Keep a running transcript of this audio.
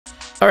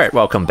Alright,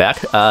 welcome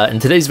back. In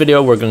today's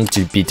video, we're going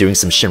to be doing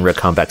some Shinra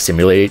combat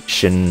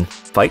simulation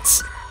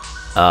fights.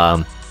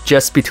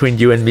 Just between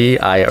you and me,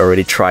 I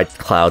already tried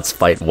Cloud's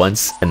fight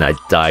once, and I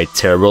died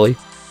terribly.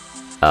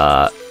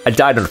 I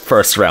died in the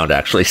first round,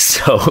 actually,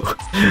 so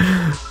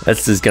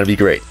this is gonna be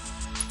great.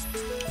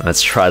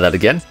 Let's try that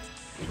again.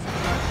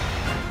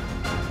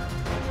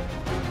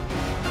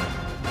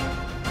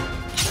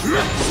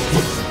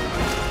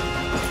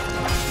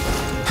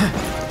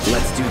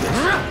 Let's do this.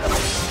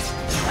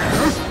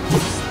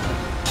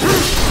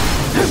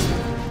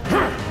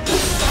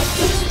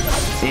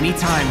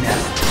 Anytime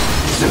now.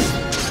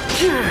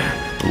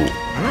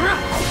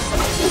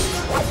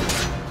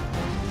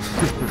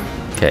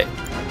 Okay.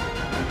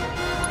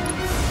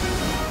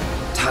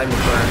 Time to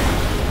burn.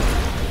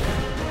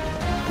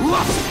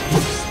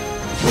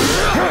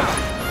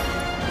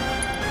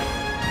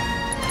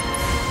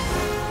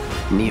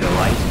 Need a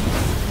light?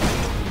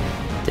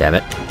 Damn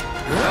it.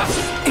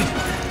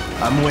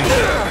 I'm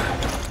waiting.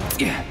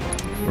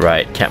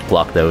 Right, can't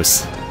block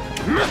those.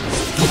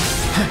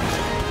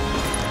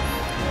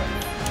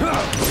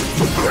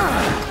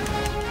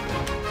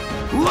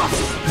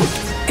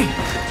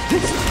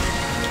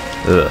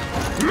 Ugh.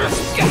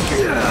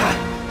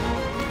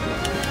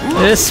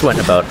 This went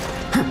about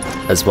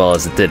as well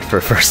as it did for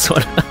the first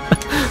one.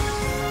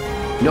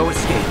 No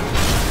escape.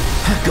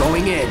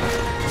 Going in.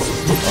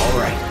 All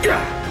right.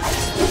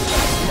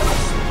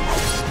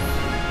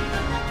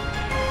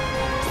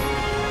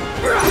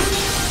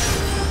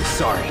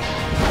 Sorry.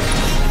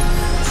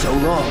 So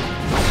long.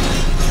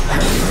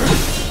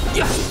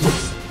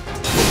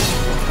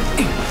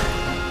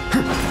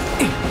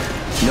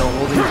 No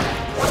holding on.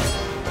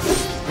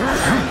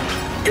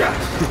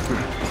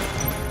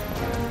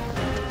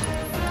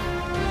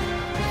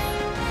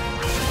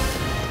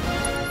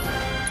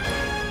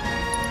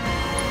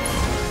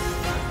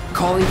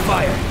 Calling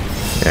fire.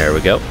 There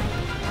we go.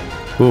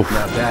 Oof.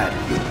 Not bad.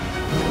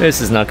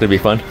 This is not going to be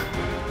fun.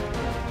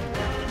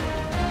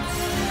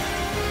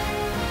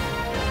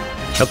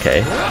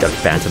 Okay, got a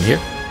Phantom here.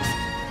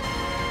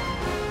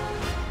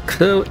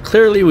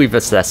 Clearly we've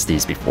assessed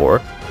these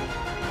before.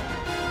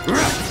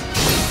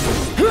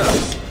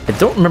 I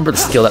don't remember the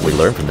skill that we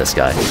learned from this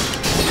guy.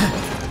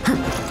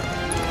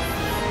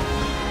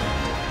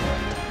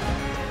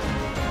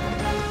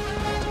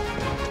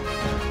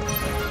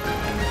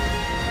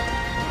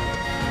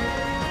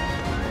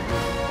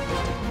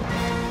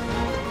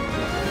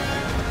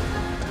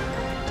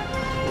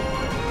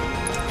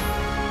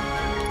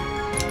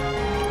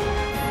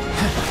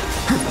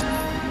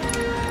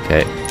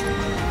 Okay,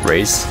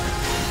 raise.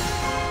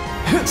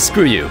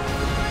 Screw you.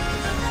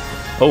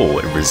 Oh,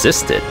 it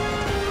resisted.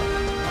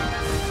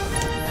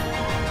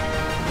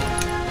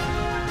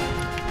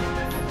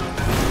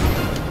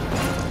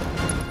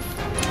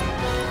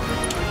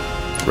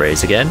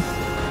 Raise again.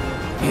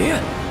 Yeah.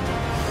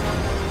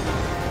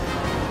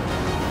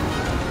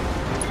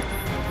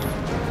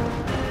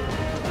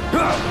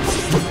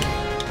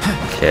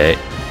 Okay.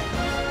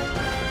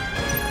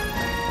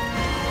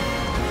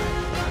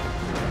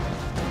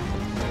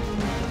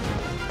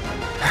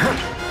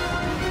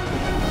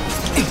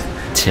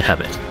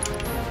 Damn it.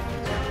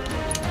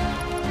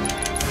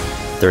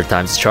 Third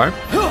time's the charm.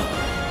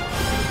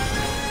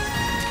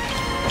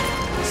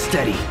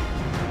 Steady.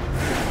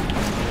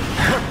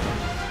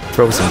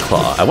 Frozen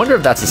Claw. I wonder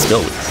if that's a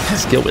skill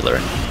we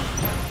learned.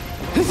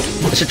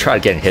 I should try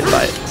getting hit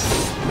by it.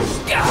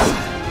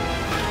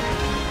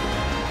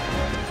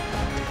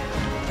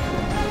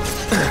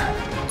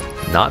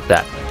 Not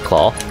that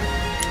claw.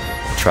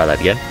 Try that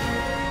again.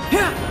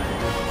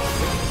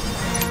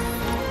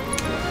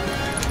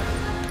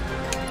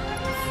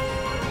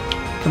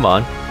 Come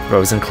on,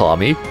 Frozen Claw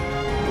me.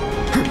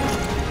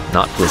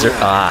 Not Blizzard.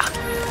 Ah.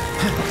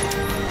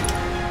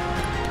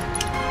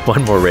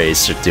 One more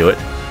raise should do it.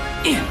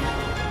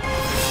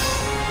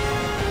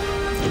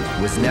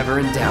 Was never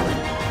in doubt.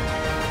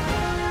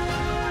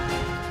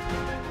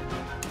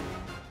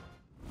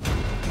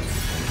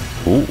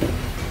 Ooh,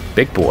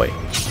 big boy.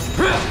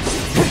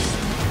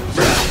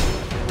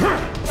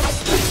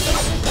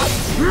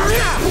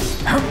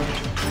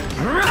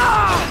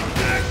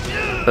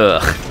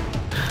 Ugh.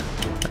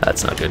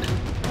 That's not good.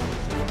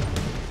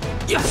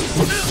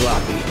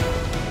 Sloppy.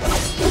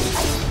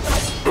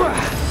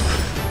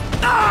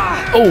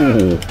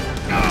 Oh!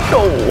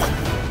 No!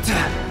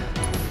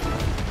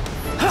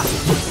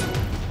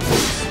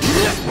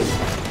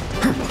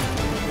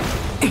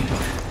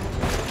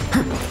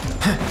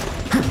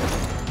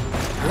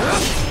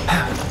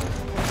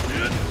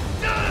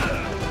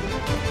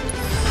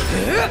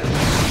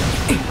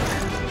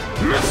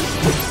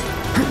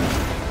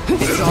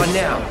 It's on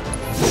now.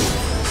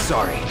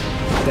 Sorry.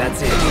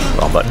 That's it.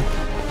 Wrong button.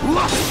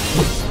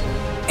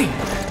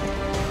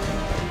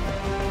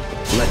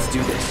 Let's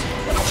do this.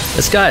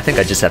 This guy, I think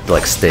I just have to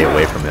like stay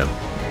away from him.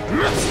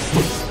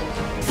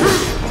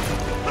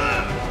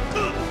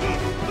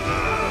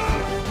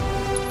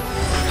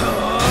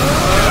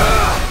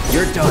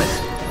 You're done.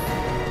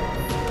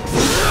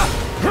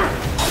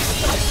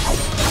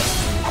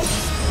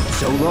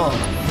 So long.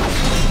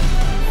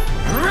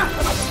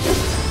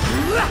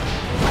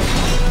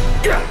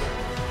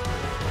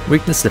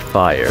 Weakness to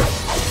fire.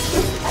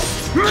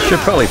 Should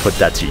probably put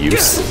that to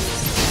use.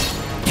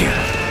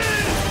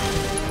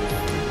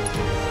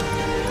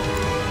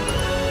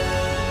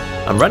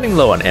 I'm running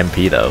low on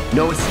MP though.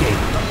 No escape.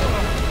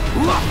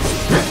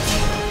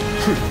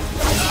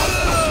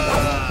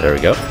 There we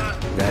go.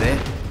 That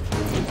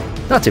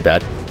it? Not too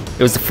bad.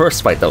 It was the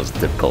first fight that was a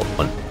difficult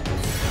one.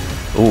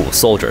 Ooh,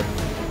 soldier.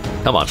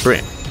 Come on, bring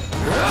it.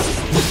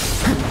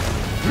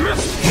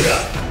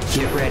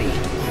 Get ready.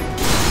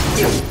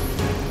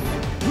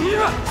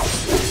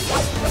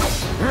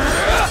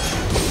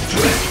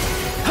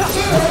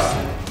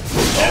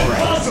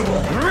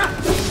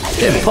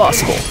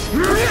 Impossible!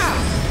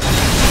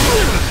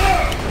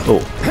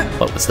 Oh,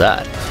 what was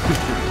that?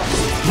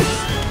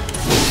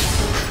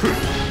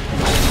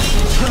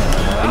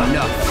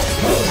 Enough.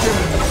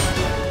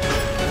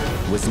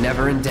 Was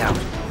never in doubt.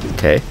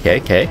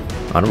 Okay.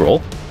 On a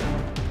roll.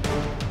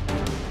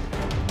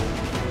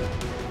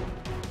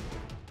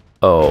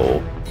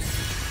 Oh.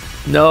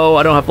 No,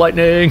 I don't have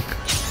lightning!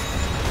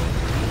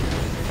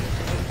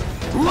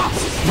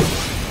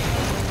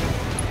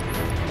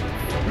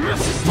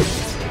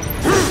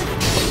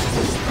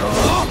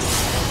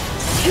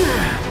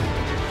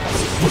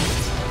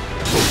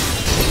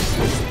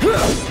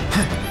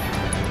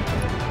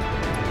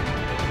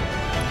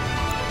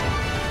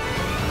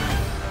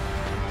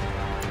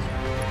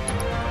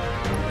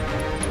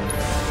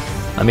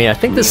 I mean, I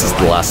think this is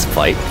the last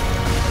fight.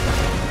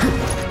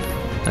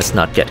 Let's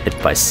not get hit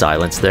by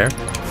silence there.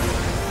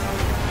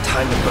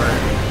 Time to burn.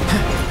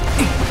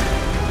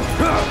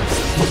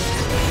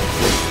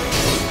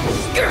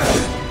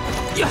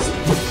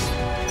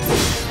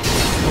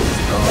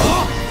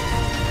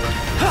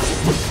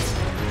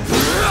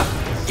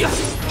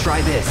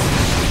 Try this.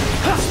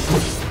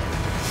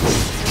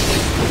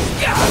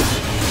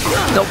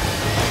 Nope.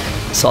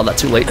 Saw that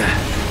too late.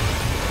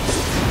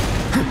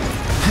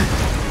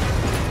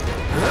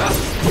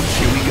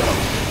 Here we go.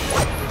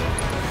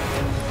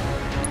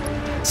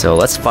 So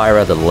let's fire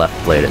at the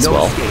left blade as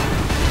well.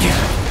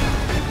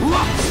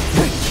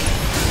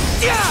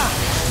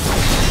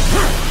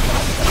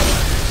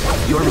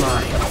 You're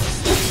mine.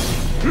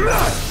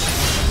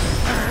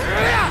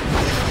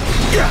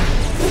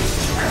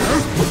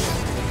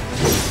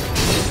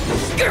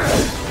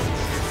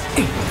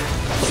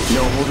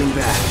 No holding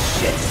back.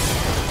 Shit.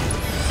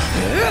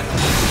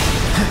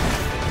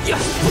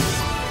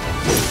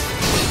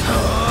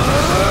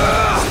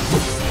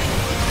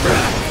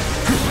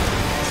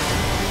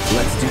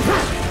 Let's do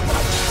that.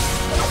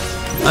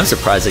 I'm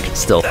surprised it can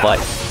still fight.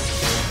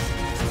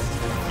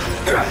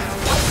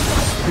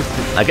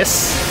 I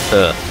guess,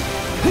 a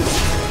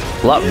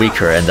lot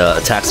weaker and the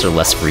attacks are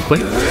less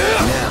frequent.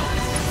 Now.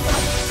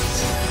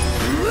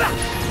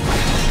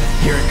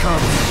 Here it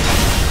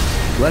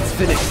comes. Let's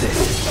finish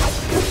this.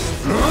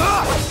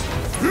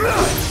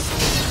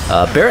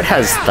 Barrett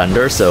has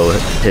thunder, so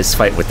his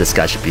fight with this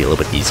guy should be a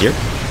little bit easier.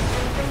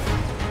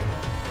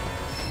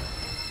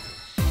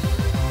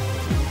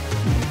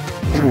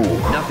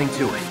 Nothing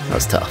to it. That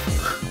was tough.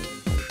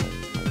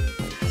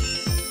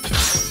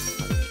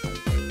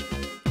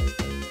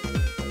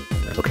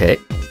 Okay,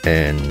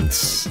 and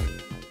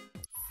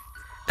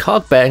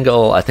Cog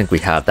Bangle, I think we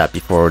have that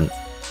before.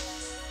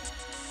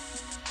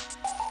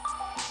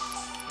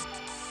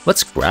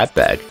 What's Grab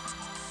Bag?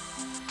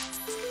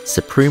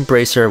 Supreme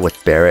Bracer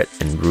with Barrett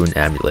and Rune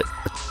Amulet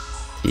with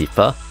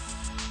Tifa.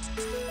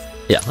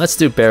 Yeah, let's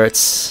do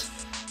Barrett's.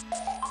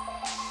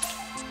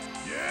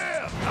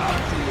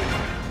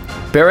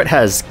 Barrett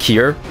has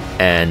Kier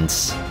and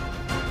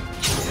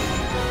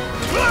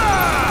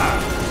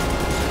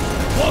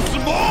Want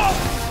some more?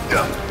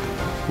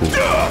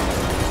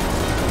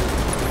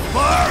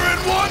 Fire in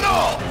one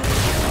all!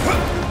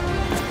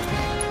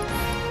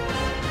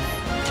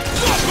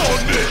 Suck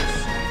on this!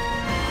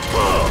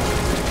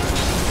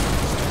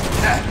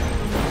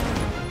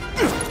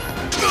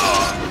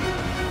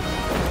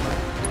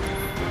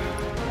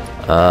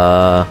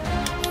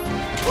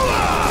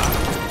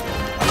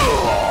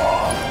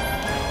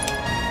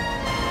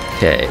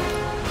 Okay.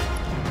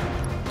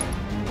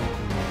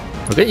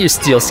 We're gonna use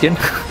Steel Skin.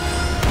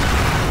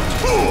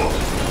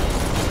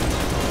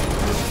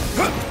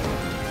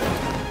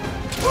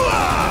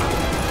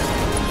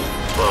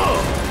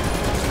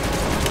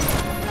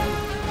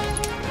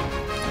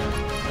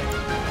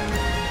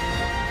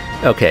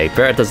 Okay,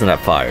 Barrett doesn't have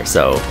fire,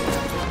 so...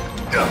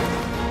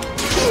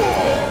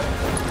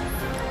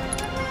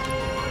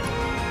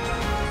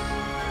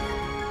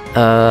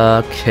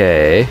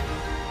 Okay...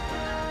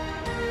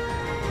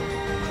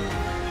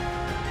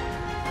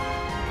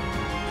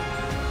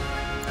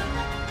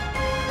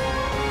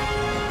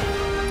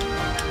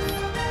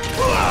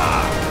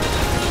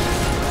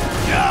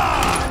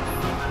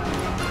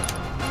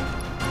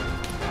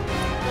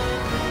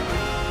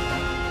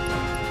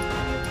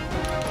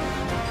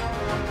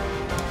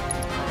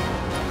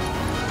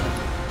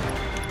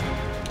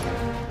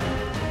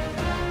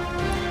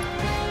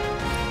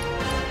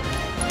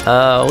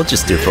 we'll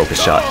just do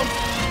focus shot.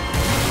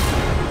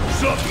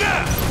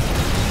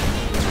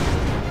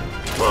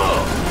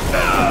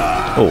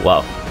 Oh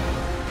wow.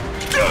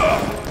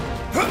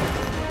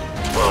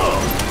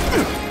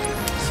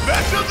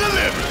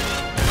 delivered.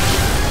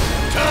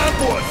 Time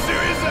for a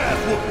serious ass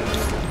whooping.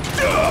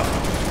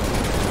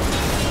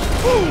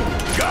 Ooh,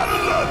 gotta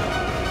love it.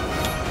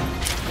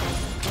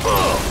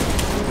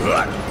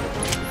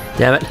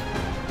 Damn it.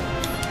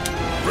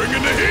 Bring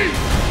in the heat.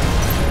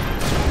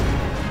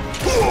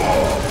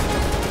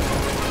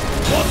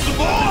 Want some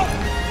more?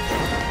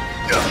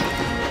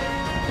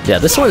 Yeah,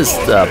 this one is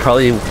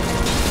probably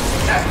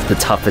the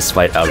toughest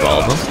fight out of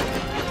all of them.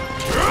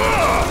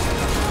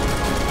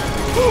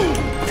 Ooh,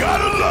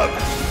 gotta love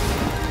it.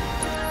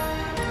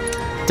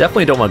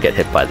 Definitely don't want to get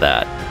hit by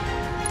that.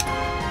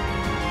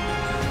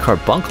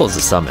 Carbuncle's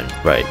a summon,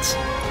 right.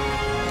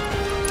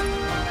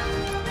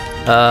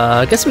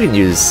 I guess we can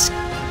use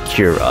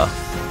Kira.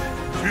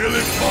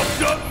 Feeling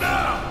fucked up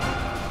now.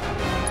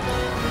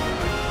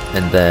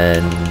 And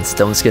then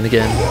Stone Skin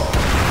again.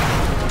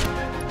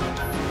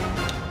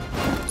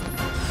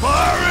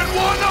 Fire in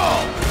one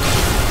all.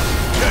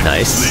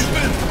 Nice.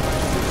 Sleeping.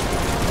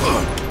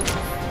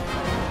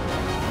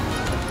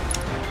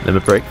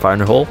 Limit Break, Fire in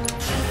the Hole.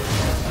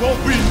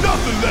 Won't be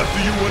nothing left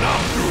of you when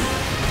I'm through.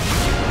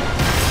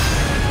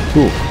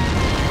 Ooh.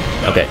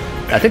 Okay,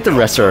 I think the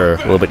rest are a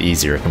little bit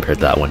easier compared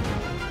to that one.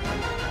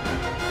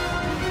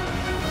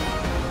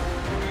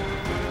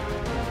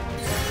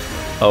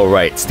 Oh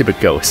right, stupid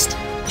ghost.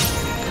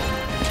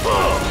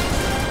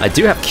 I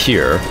do have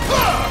Cure.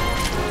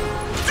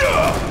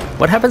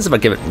 What happens if I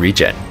give it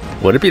regen?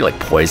 Would it be like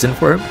poison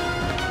for him?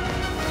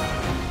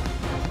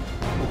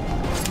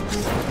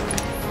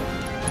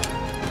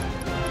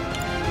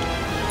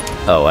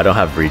 Oh, I don't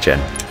have regen.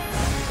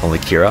 Only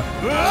Kira?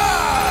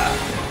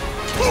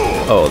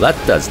 Oh, that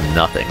does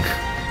nothing.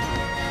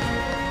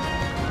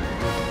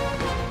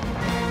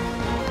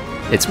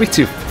 It's weak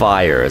to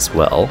fire as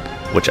well,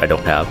 which I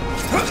don't have.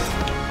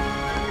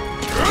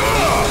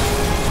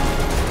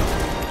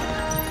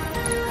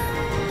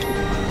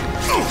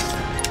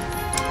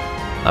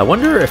 I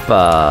wonder if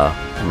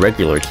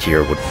regular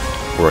Cure would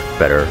work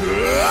better.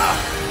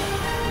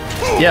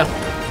 Yeah.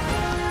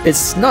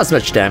 It's not as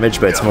much damage,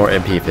 but it's more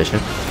MP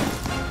efficient.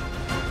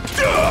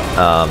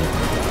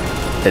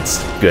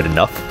 It's good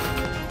enough.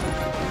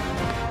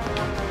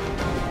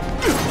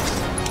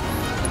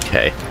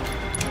 Okay.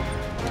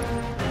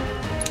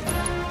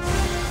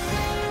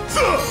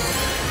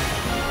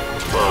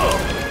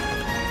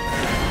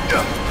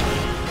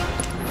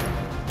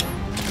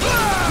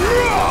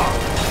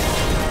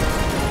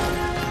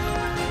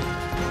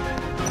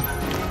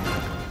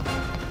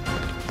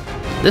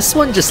 This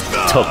one just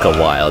took a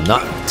while,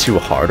 not too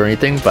hard or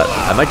anything, but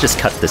I might just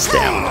cut this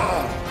down.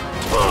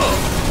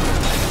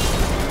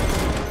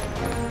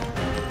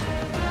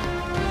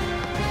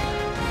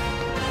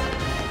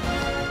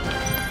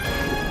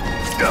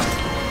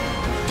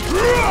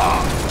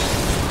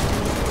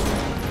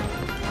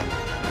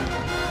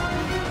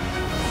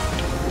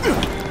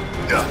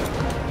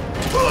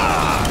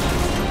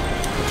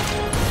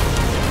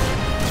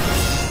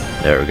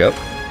 There we go.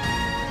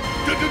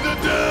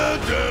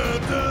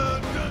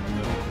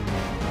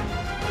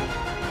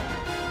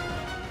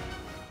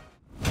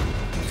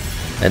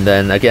 And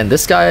then again,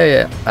 this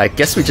guy, I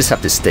guess we just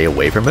have to stay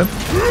away from him.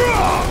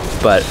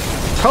 But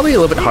probably a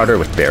little bit harder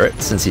with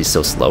Barret since he's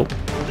so slow.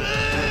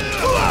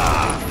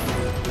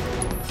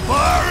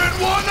 Fire in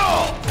one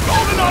all.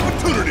 Golden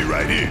opportunity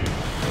right here.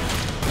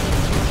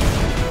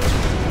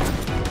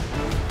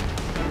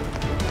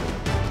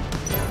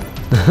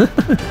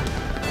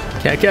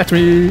 Can't catch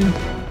me.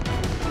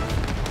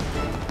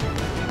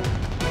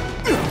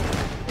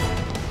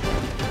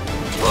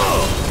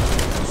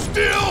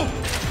 Still.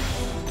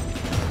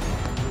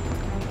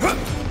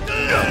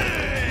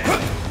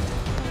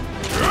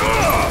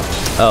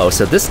 Oh,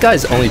 so this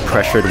guy's only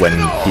pressured when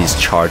he's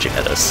charging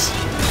at us.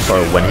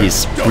 Or when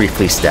he's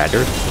briefly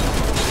staggered.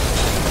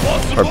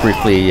 Or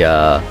briefly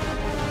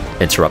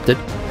interrupted.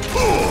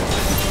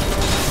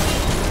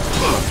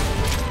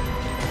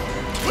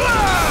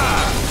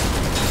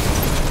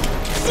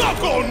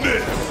 Suck on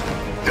this.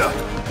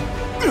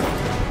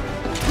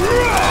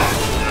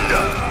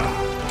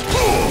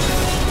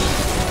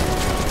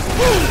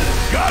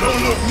 Gotta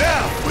look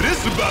now, but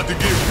it's about to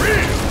get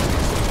real.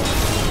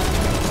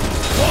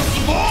 Want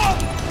some more?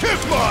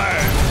 Kiss my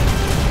ass.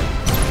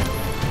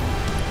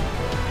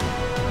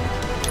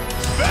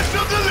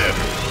 Special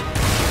delivery.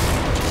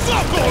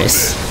 Suck on Nice.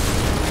 this.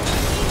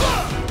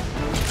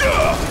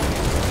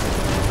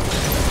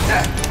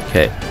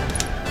 Okay.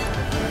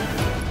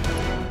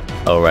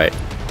 Alright.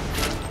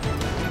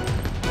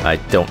 I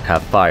don't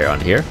have fire on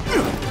here.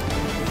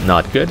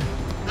 Not good.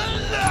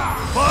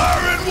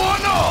 Fire in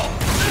one all.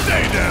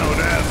 Stay down,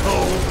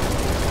 asshole.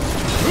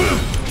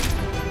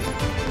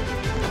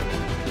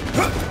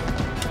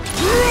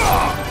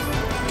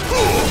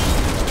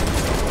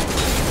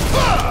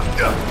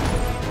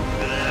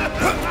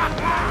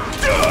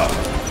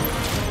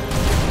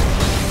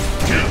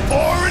 Keep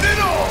pouring it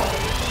on.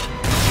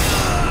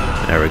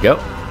 There we go.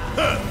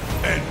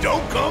 And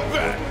don't come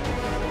back.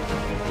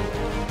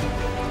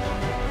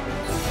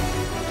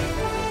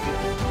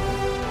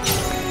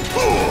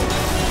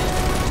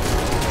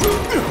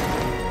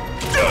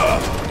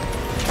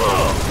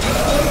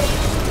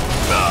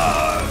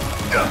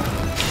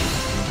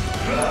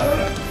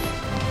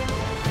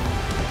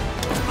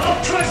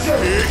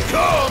 Here it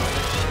comes!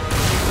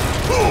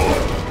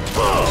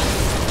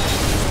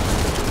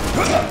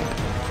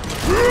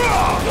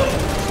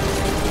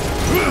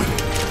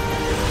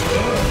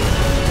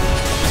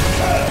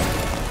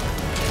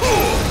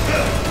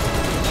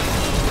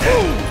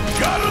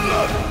 Gotta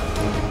love it!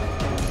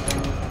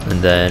 And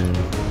then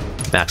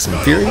Maximum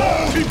Fury.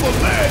 People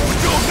mad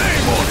with your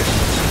name on it!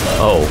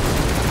 Oh,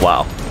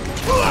 wow.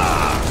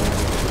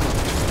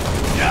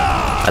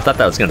 I thought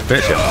that was gonna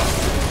finish him.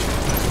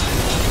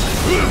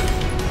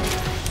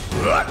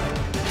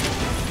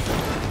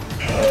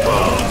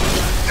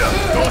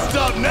 Don't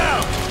stop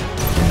now!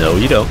 No,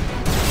 you don't.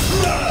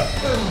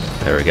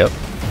 There we go.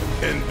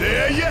 And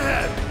there you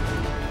have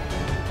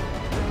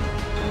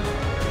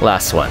it!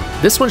 Last one.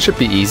 This one should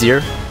be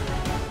easier,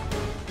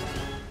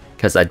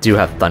 because I do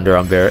have Thunder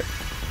on Barret.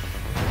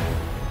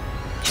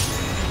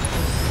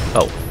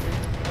 Oh.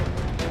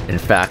 In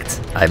fact,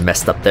 I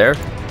messed up there.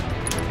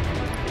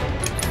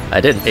 I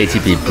did an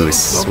ATB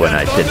boost when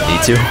I didn't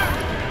need to.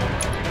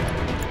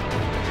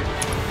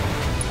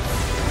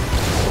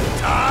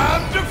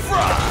 Time to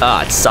fry!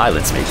 Ah, it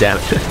silenced me, damn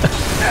it.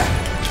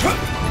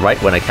 Right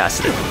when I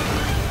casted it.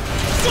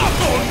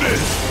 Suck on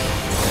this!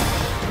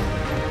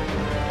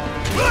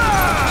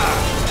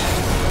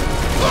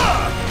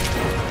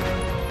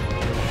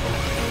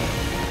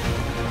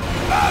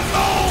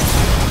 Asshole!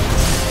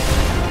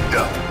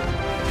 Come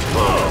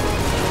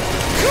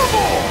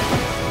on!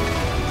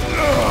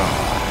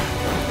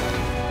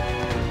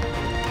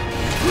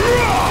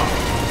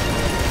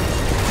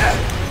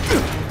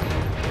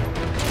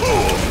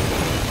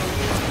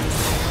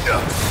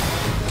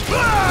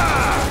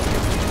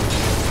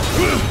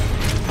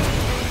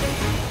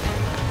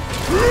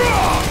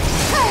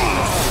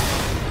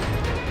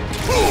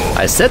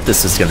 I said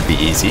this was gonna be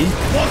easy.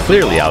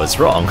 Clearly I was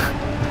wrong.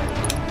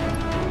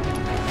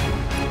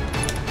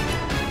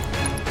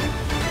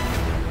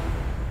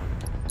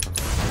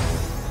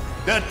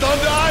 That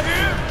thunder I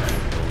hear?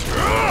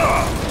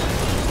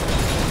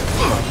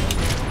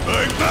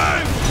 Bang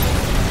bang!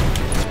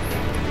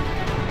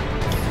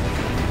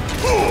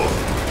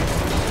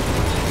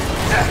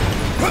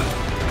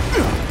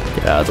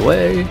 Get out of the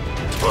way.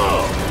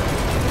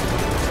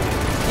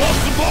 Want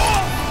some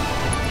more?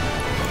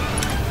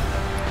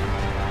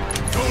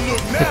 Don't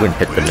look I now. think we can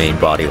hit the main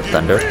body with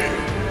Thunder. Time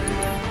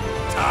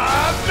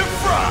to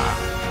fry!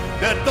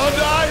 That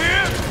thunder I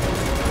hear?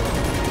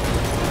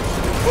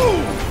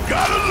 Ooh,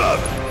 gotta love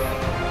it!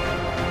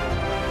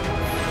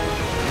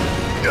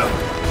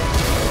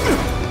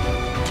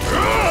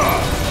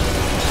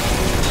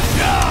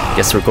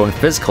 Guess we're going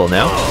physical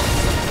now.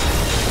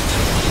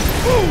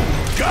 Ooh,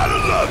 gotta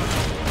love it!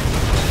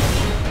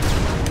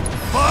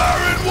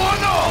 Fire in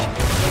one all!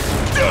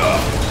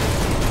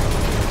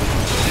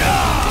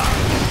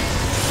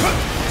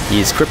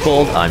 He's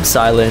crippled, I'm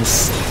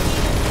silenced.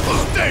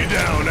 Stay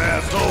down,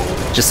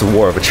 asshole! Just a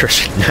war of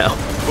attrition now.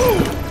 Ooh,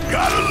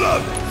 gotta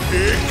love it!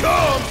 Here it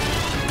comes!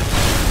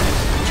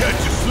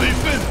 Catch you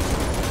sleeping!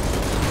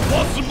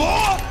 Want some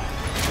more?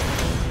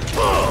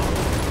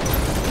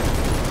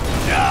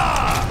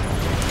 Yeah!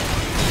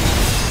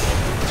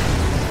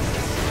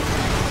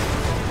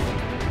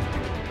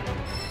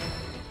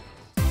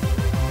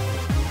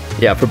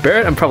 Yeah, for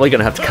Barret, I'm probably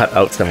gonna have to cut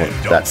out some of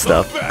that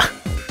stuff,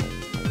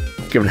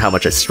 given how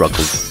much I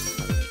struggled.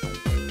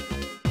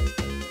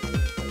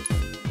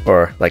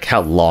 Or, like,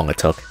 how long it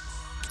took.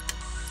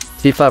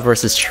 Tifa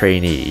versus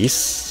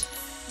trainees.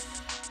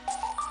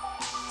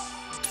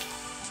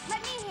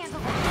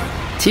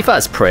 Tifa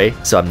is prey,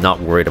 so I'm not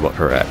worried about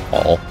her at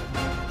all.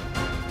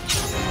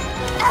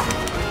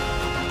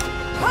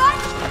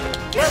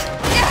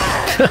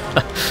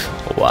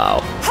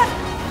 Wow.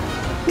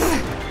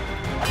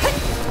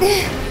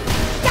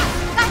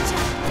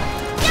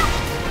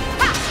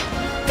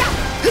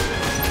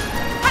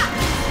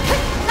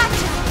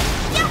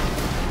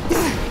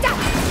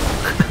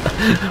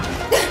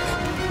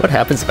 What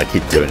happens if I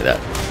keep doing that?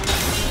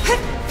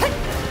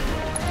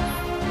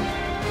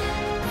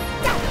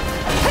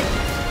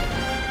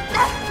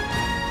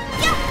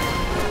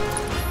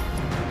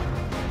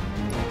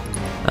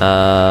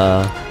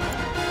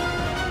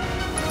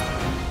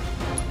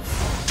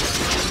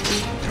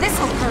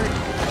 This'll hurt.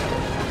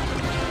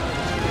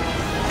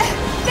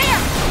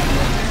 There.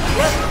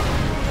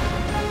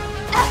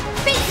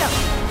 Bingo.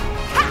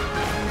 Ha.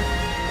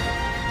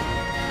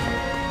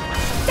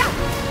 Da.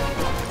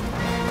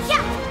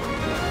 Yeah.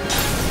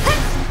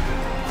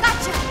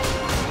 Gotcha.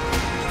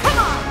 Come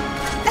on.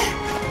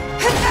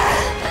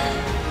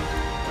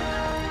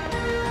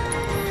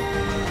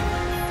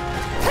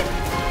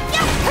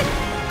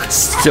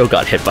 Still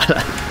got hit by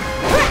that.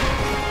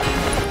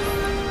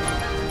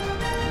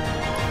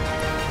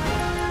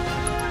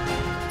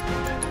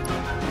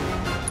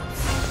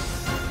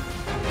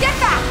 Get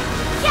back.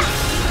 Yeah.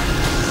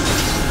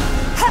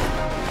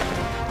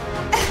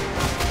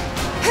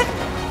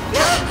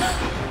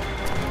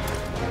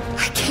 I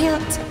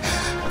can't.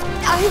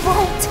 I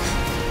won't.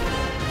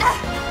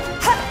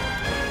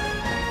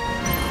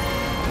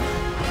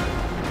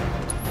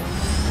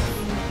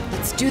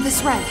 Let's do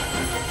this right.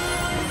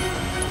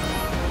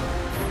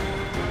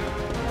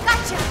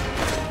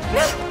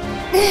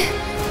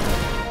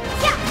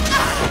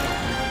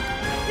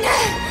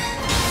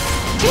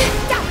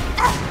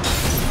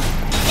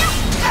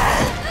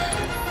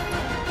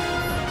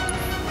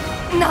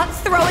 Not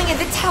throwing in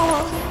the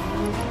towel.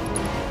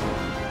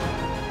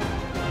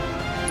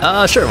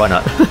 Sure, why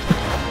not?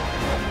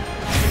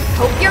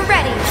 Hope you're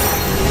ready.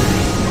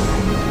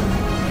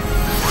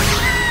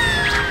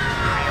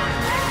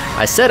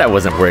 I said I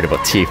wasn't worried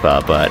about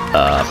Tifa, but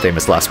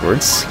famous last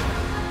words.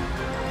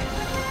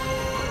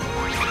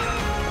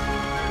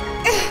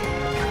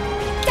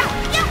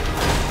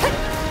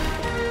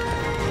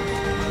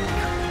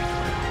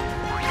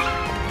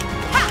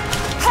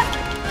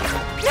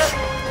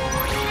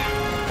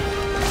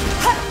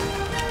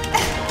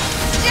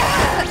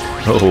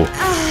 Oh,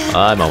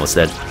 I'm almost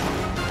dead.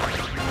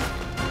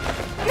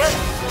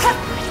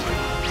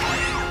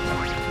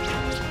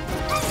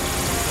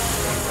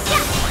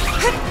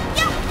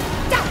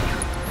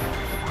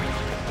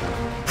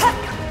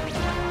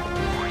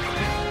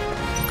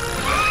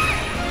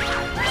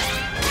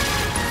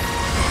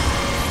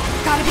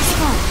 Gotta be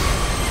smart.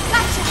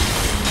 Gotcha.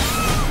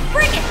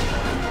 Bring it.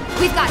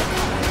 We've got it.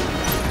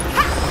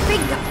 Ha!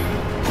 Bingo.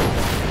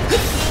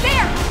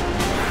 There.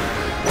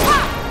 Ha!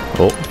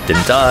 Oh,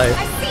 didn't die.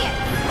 I see it.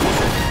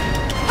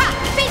 Ha!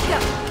 Bingo.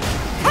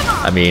 Come on.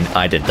 I mean,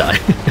 I did die.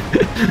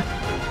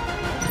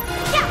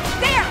 Yeah,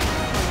 there.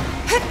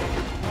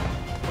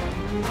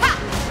 Ha!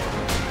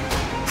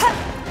 Ha!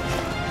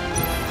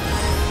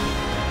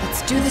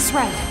 Let's do this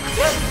right.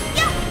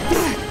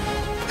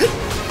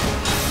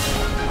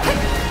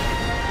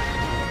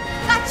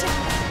 Gotcha.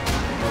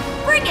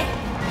 Bring it.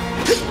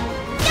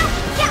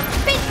 Yeah,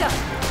 bingo.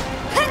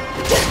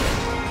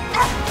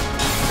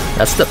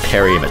 That's the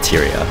parry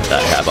materia that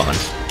I have on.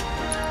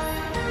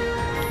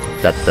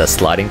 That the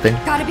sliding thing?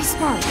 Gotta be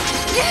smart.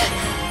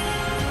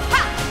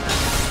 Ha!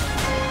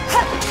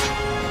 Ha!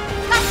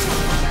 Gotcha.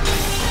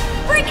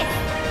 Bring it.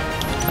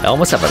 I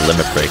almost have a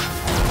limit break.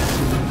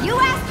 You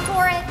asked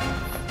for it.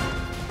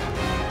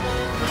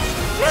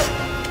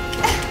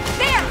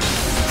 There.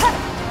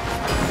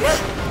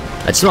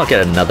 I just want to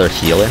get another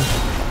heal in.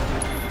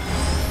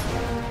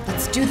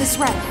 Let's do this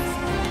right.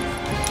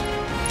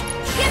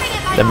 Giving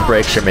it my Limit all.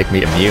 break should make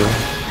me immune.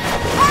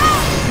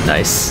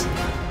 Nice.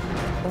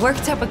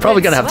 Worked up a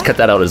Probably good gonna have to sweat. cut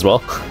that out as well.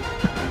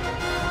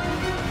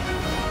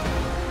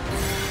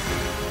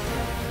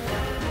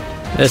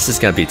 This is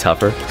gonna be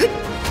tougher.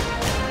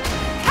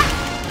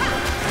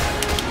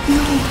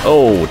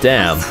 Oh,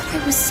 damn.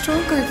 I was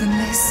stronger than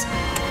this.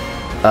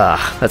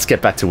 Let's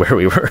get back to where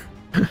we were.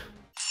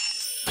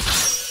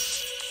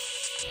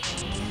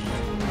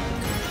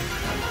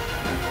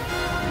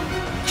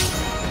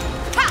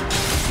 Ha!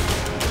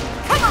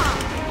 Come on!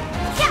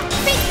 Yeah,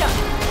 bingo!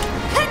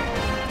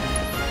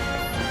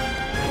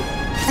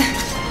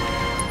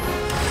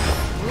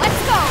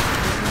 Let's go!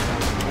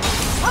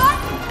 Huh?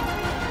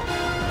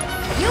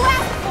 You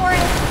asked for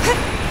it!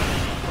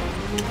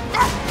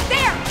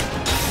 There!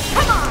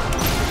 Come on!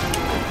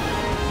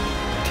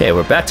 Okay,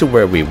 we're back to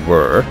where we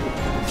were.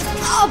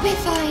 I'll be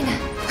fine.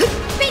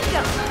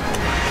 Bingo!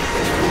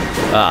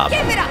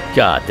 Give it up!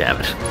 God damn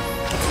it. To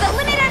the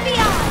limit and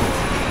beyond!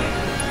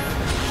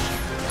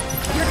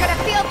 You're gonna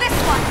feel this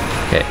one!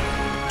 Okay,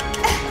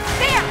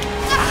 There!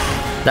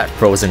 that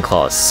frozen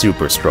claw is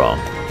super strong.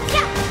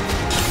 Yeah!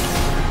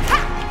 Ha!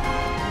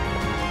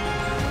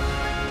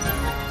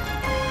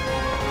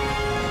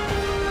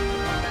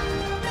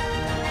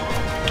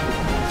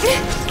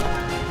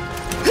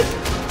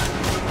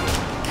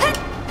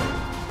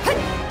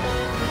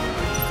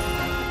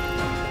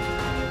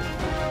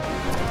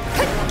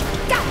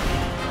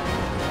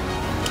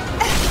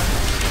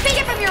 Take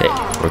it from your Okay,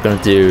 arm! we're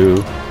gonna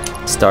do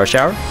Star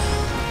Shower.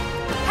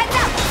 Heads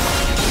up!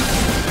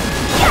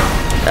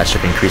 That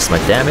should increase my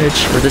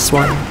damage for this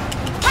one.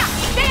 Ha!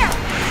 There!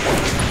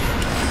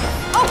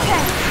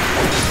 Okay!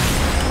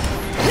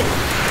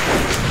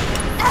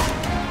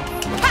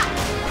 Ha!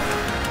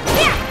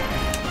 Here!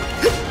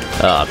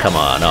 Oh, come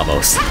on,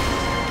 almost.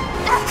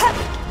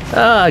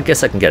 I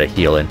guess I can get a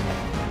heal in.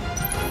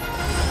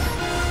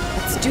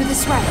 Let's do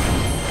this right.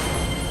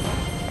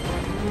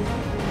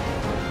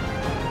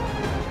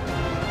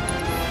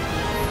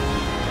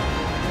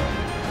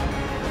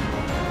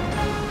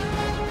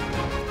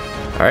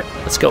 Alright,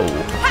 let's go.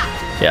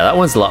 Yeah, that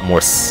one's a lot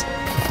more,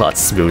 a lot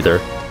smoother.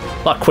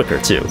 A lot quicker,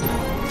 too.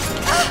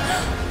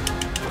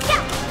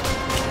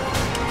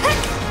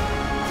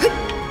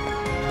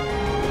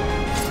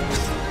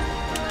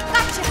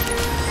 Gotcha!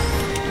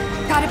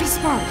 Gotta be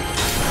smart.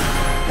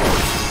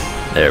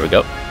 There we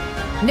go.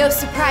 No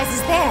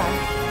surprises there.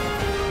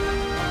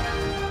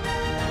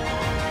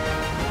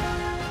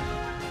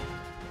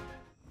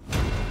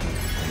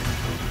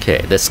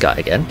 Okay, this guy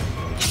again.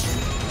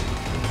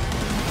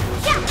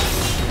 Yeah.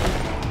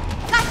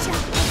 Gotcha.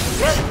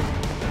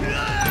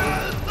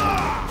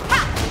 Ha.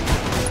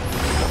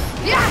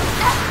 Yeah.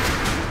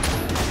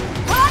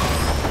 Huh.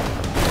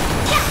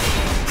 Yeah.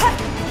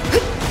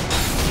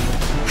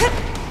 Huh.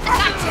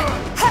 Gotcha.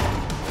 Huh.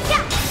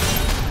 Yeah.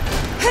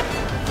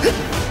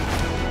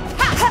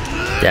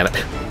 Damn it.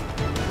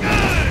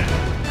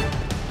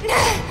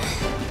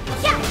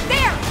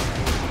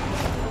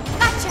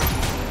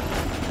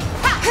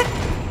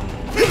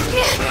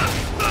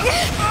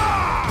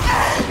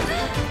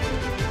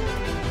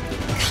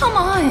 Come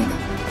on!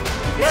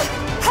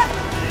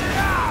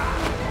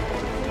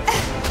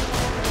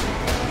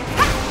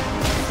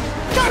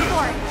 Go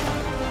for it!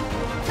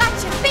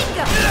 Gotcha!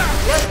 Bingo!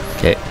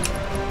 Okay.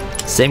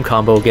 Same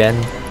combo again.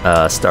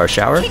 Star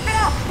Shower. Keep it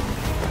up!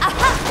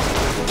 Aha!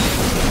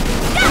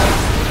 Go!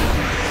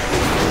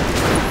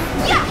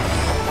 Yeah!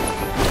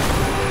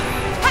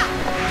 Ha!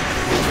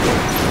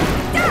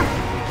 There!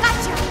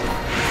 Gotcha!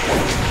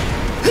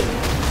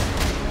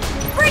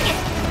 Bring it!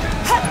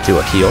 Do a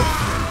heal.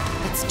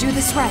 Let's do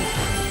this right.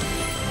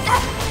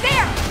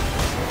 There!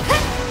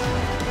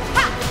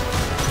 Ha!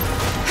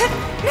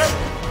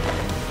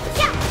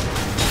 Yeah!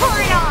 Pour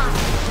it on!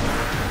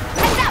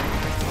 Heads up!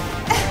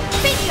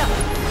 Bingo!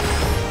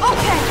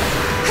 Okay!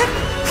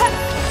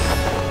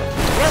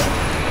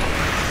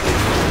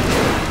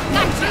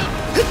 Gotcha!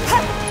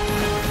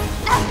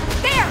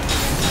 There!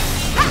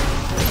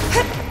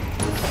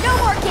 No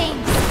more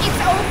games! It's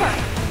over!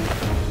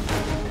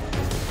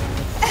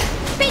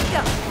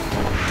 Bingo!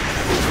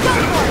 Go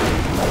for it!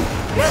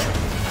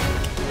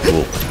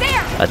 Ooh.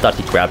 There! I thought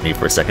he grabbed me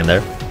for a second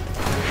there.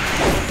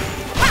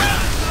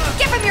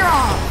 Give him your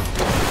all!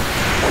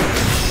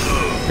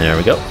 There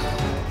we go.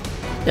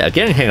 Yeah,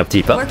 getting hang of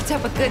T-Pop. Worked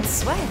up a good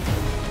sweat.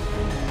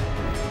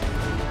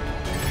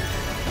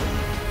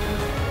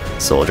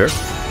 Soldier.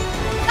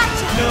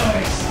 Gotcha!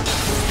 Nice!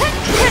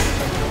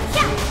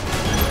 Yeah!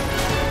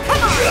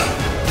 Come on!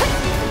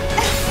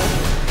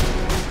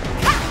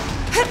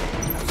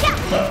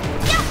 Yeah!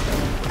 Yeah!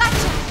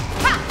 Gotcha!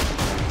 Ha!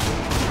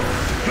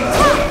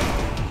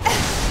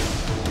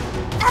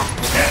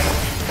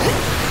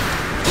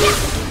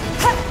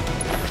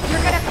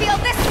 You're gonna feel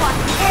this one!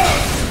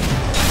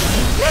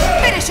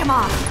 Finish him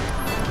off!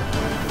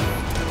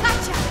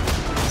 Gotcha!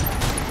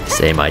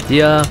 Same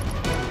idea.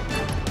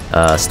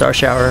 Star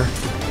Shower.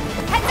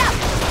 Heads up!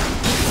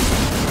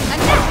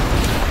 Enough!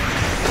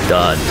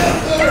 Done.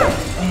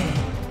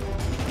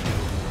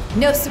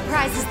 No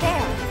surprises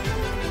there.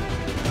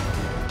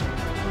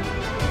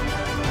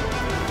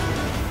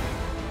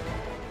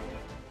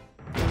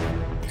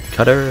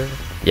 Cutter.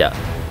 Yeah.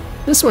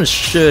 This one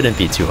shouldn't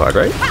be too hard,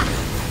 right? Ha!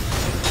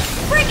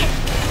 Bring it!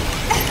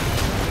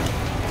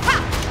 Ha!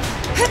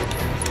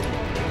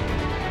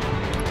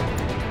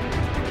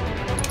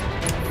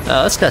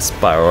 Let's cast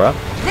Spiral up.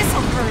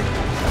 This'll hurt.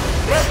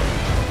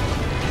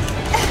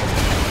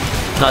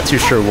 Not too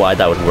sure why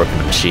that would work in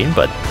the machine,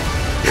 but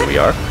here we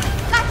are.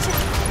 Gotcha!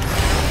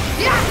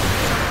 Yeah!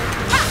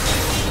 Ha!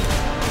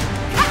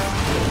 Ha!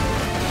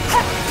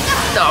 Ha!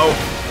 No!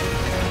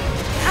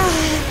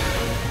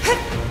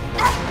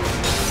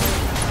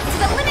 To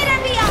the limit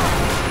and beyond!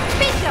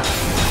 Bingo!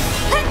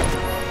 Ha!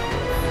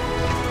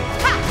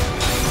 Ha!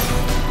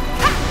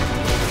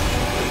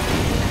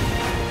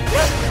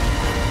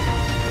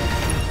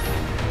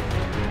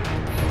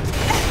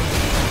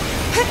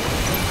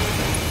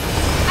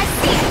 I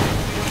see it!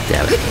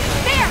 Damn it.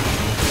 There!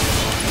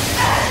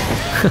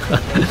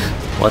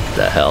 What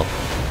the hell?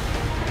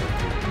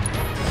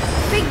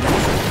 Bingo!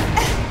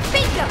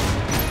 Bingo!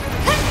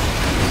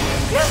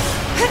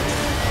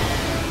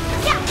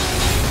 Yeah!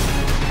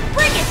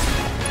 Bring it!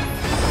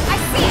 I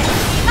see it!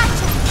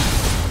 Gotcha!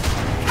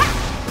 Ha!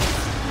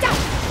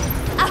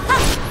 Aha!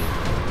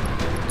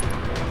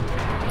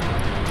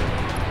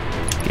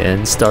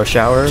 Again, Star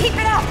Shower. Keep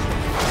it up!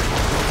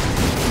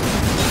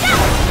 Yeah!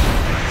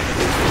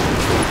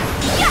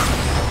 Yeah!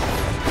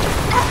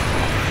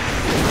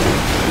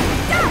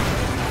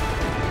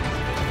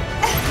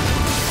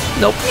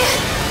 Nope.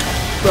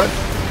 Run.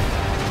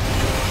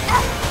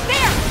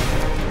 There!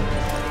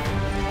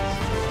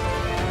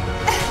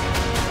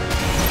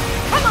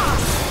 Come on!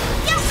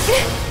 Yes!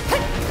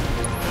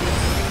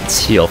 Let's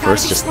heal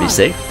first, just to be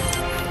safe.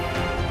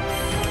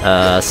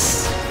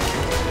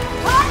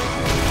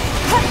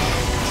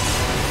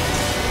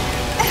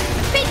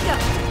 Bingo!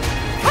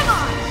 Come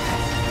on!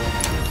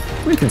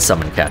 We can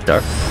summon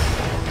Cactar.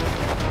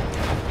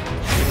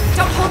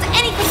 Don't hold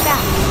anything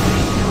back!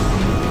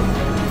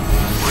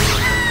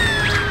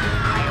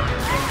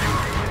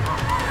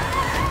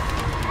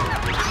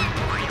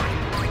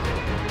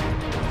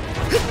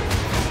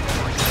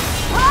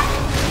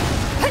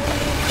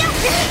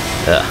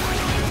 Ugh.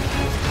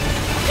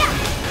 Yeah!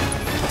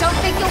 Don't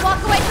think you'll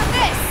walk away from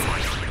this!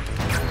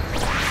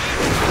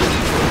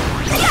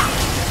 Yeah!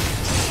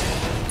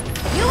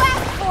 You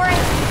asked for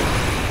it!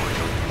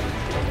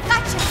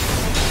 Gotcha!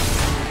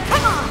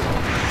 Come on!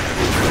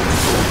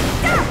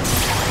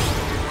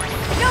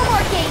 No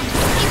more games!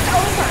 It's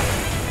over!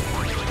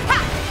 Ha!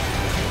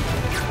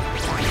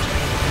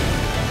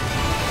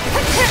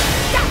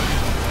 Yeah!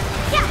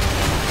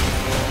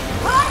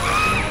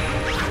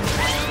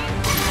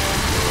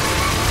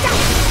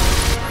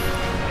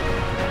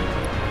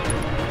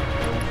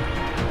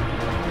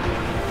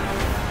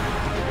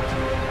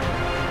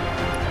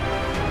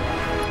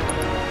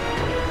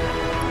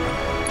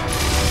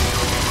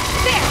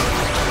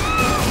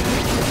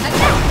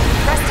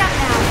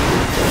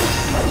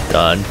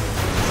 Done.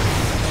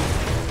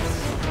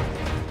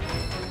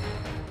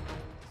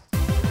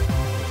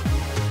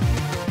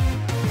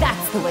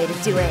 That's the way to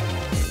do it.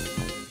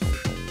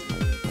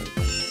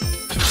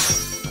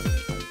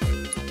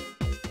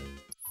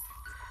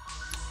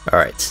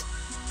 Alright.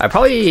 I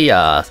probably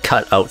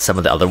cut out some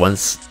of the other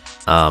ones,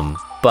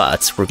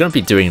 but we're gonna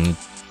be doing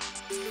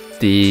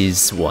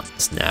these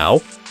ones now.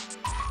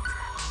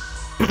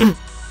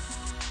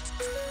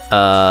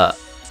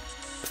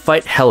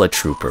 Fight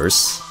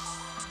Helitroopers.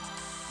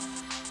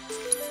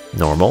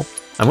 Normal.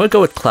 I'm gonna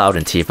go with Cloud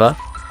and Tifa.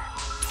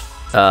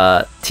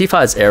 Tifa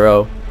has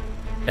arrow,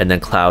 and then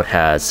Cloud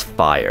has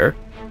fire.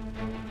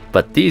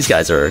 But these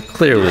guys are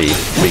clearly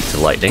weak to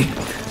lightning.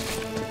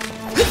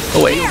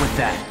 Oh wait,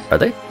 are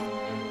they?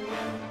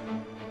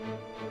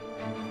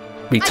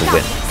 Weak to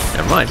wind.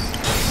 Never mind.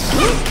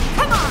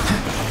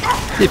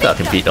 Tifa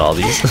can beat all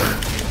these.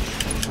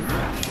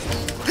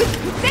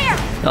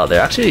 Oh, they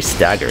actually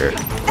stagger,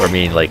 or I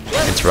mean, like,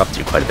 interrupt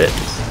you quite a bit.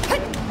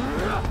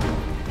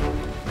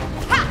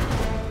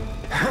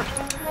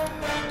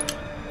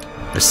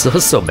 There's still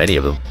so many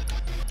of them.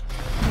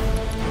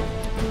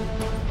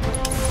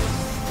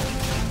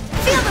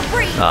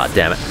 Ah,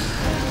 damn it.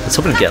 I was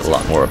hoping to get a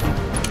lot more of them.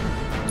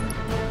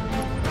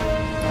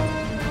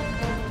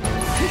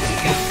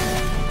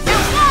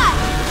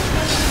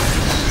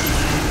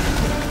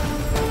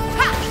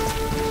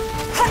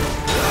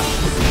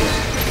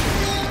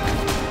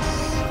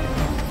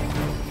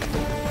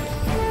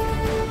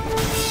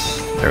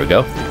 There we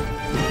go.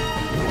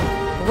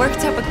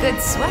 Worked up a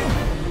good sweat.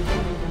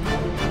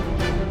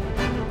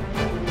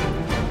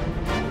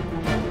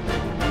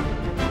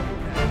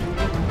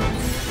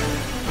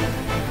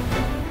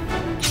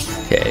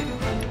 Okay.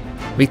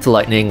 Weak to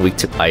lightning, weak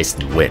to ice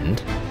and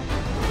wind.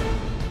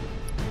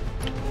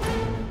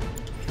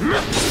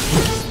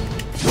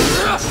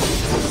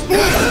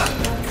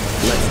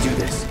 Let's do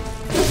this.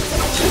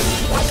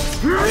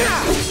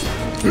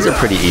 These are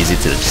pretty easy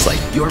to just like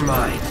You're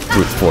mine.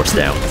 brute force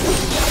down.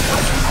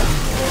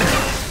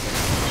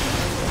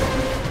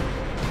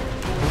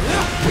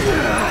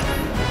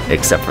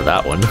 Except for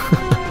that one.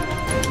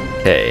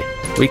 Okay,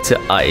 weak to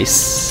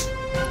ice.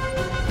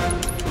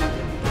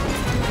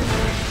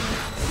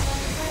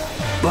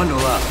 Bundle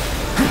up.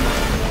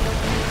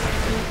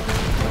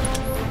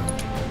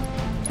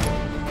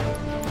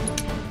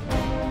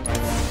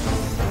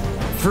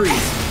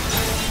 Freeze.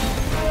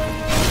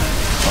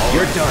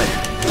 You're done.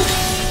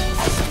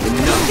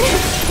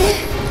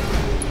 Enough.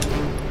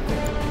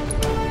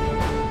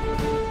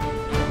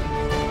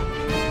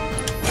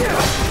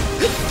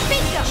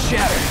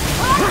 Shatter.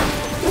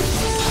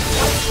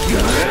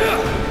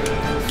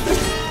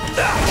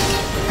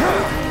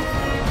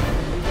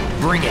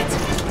 Bring it.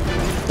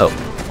 Oh.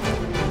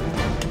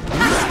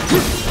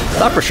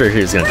 Thought for sure he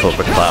was gonna go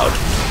for Cloud.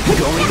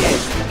 Going in.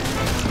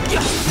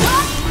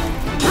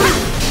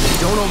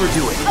 Don't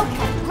overdo it.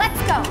 Okay,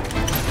 let's go.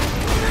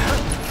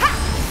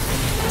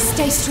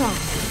 Stay strong.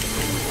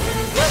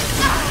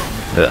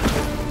 Ugh.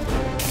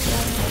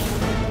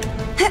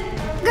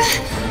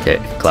 Okay,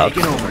 Cloud.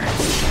 Take it over.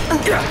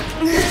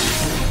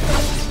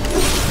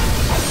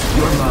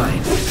 You're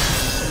mine.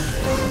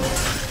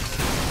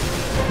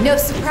 No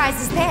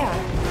surprises there.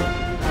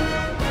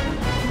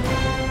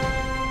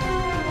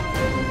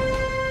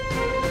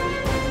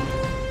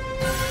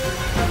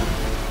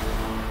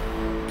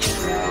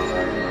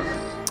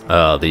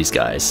 Oh, these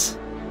guys.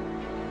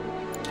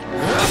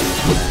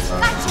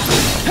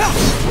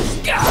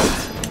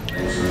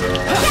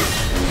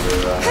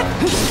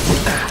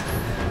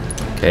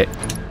 Okay.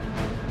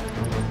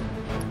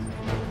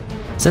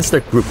 Since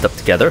they're grouped up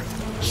together,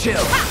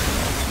 Chill.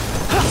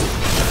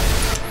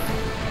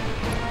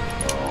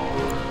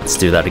 let's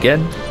do that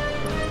again.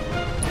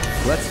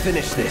 Let's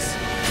finish this.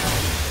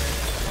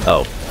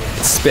 Oh,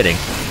 it's spinning.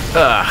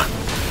 Ah.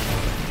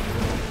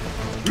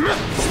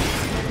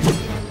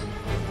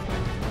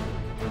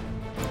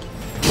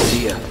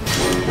 See ya.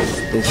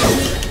 It's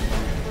over.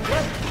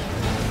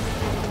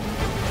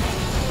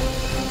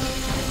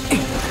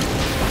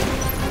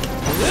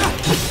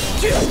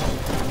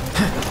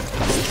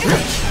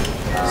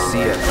 See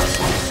ya.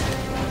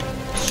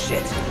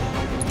 Shit.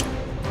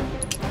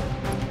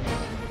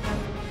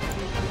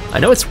 I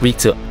know it's weak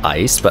to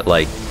ice, but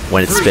like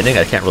when it's spinning,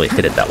 I can't really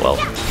hit it that well.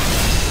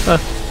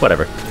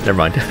 Whatever. Never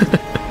mind.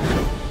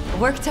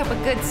 Worked up a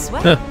good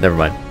sweat. Never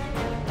mind.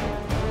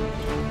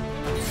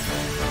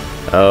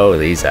 Oh,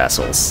 these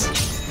assholes.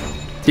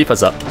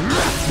 Tifa's up.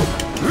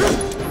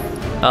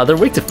 They're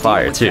weak to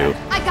fire too.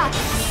 I got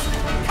this.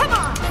 Come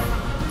on.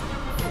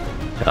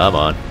 Come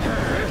on.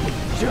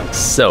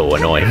 So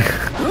annoying.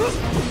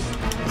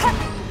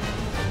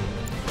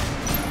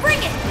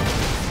 Bring it.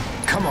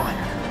 Come on.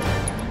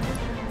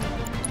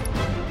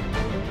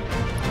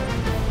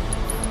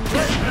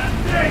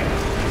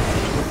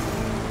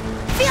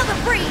 Feel the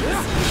breeze.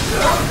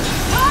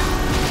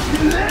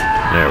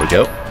 There we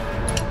go.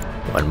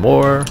 One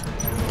more.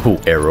 Ooh,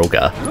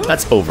 Aeroga.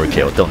 That's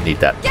overkill. Don't need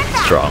that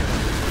strong.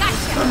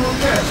 Gotcha.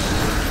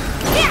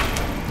 Yeah.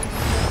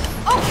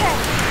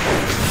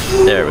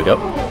 Okay. There we go.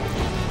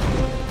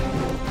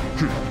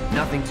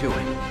 Nothing to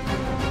it.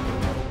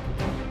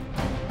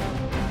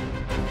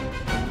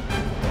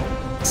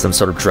 Some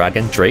sort of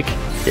dragon? Drake?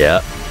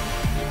 Yeah.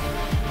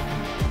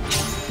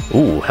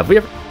 Ooh, have we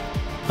ever...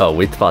 Oh,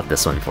 we fought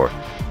this one before.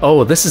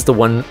 Oh, this is the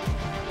one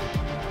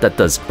that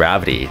does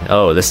gravity.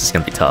 Oh, this is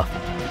gonna be tough.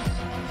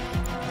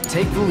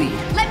 Take the lead.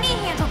 Let me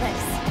handle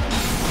this.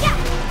 Yeah.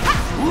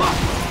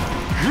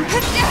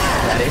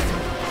 That it?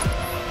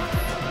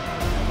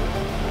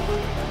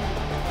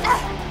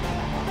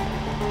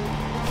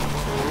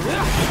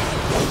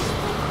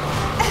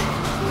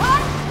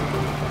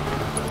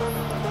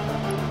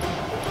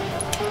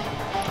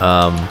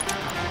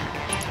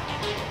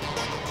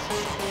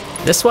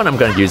 This one I'm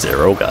gonna use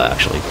Eroga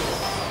actually.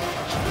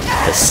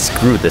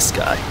 Screw this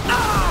guy.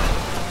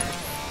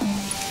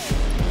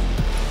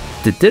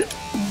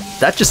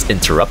 That just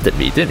interrupted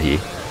me, didn't he?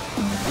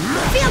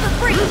 Feel the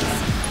breeze.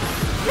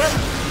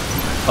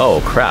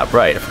 Oh crap!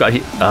 Right, I forgot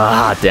he.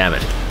 Ah, damn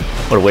it!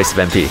 What a waste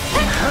of MP.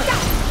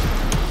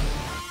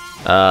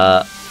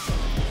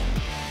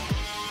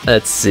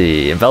 Let's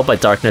see. Enveloped by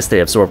darkness, they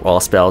absorb all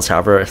spells.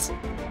 However,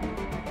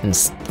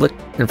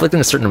 inflicting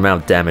a certain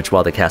amount of damage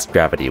while they cast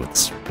gravity with the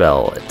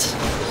spell.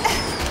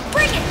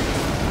 Bring it.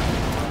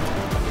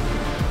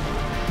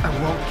 I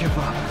won't give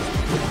up.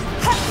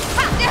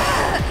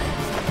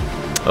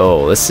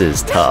 Oh, this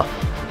is tough.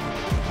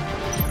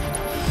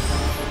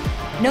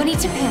 No need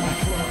to panic.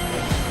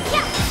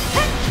 Yeah.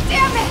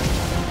 Damn it.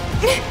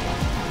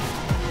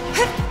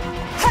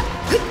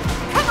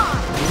 Come on.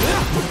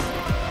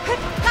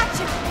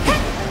 Gotcha.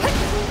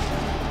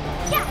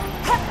 Yeah.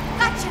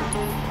 Gotcha.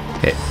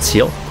 Okay, let's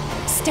heal.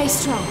 Stay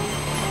strong.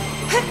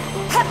 Come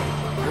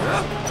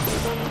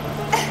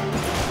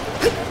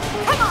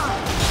on.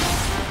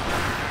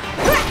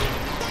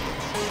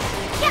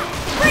 Yeah.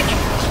 Bring it.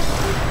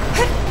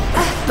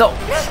 No.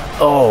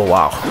 Oh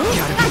wow.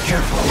 Gotta be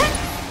careful.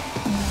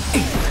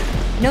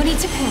 No need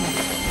to panic.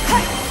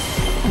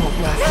 Won't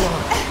last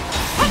long.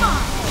 Come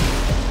on.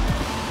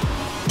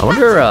 I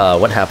wonder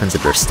what happens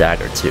if they're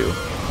staggered too.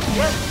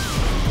 Yeah.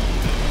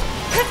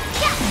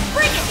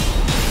 Bring it.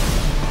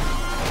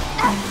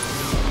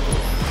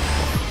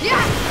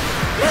 Yeah.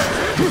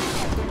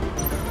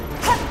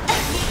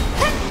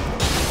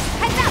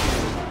 Heads up.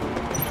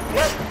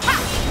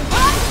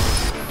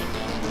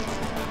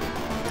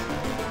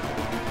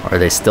 Are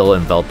they still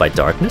enveloped by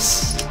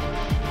darkness?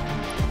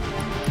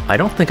 I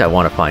don't think I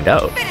want to find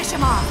out. Finish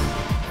him off.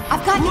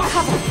 I've got you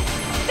covered.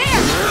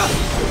 There.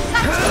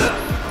 Gotcha.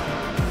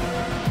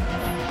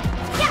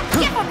 Yeah,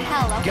 give him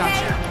hell, okay?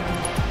 Gotcha.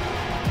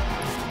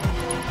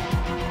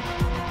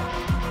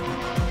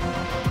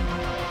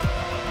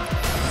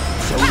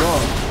 So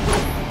long.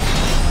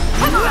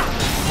 Come on.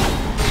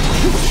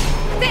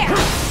 There.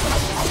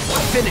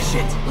 Finish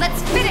it.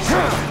 Let's finish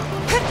him.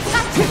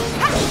 Gotcha.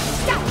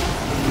 Stop.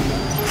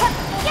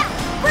 Yeah,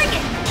 bring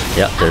it.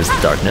 Yeah, there's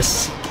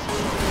darkness.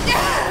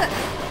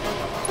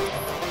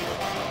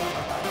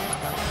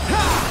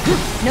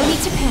 No need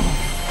to panic.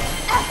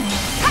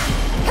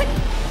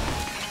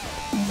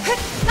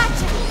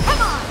 Gotcha.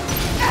 Come on.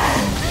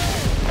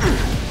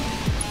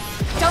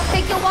 Don't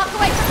think you'll walk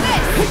away from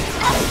this.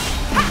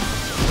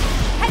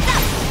 Heads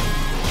up.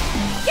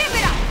 Give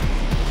it up.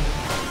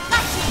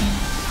 Gotcha.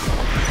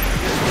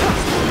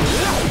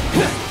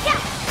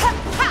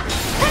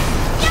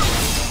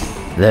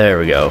 Yeah. There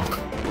we go.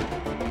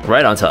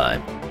 Right on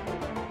time.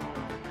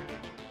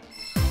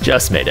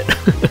 Just made it.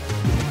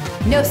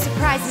 No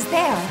surprises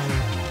there.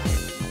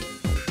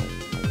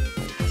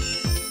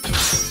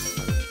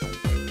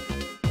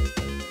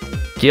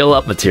 Heal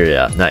up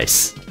materia,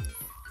 nice.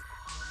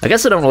 I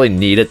guess I don't really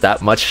need it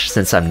that much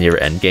since I'm near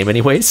endgame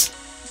anyways.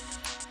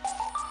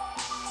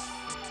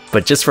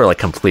 But just for like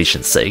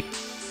completion's sake.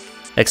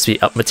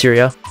 XP up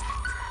materia.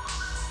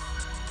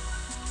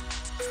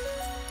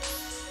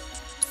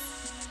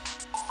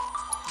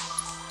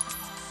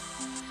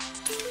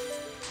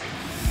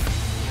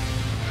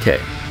 Okay.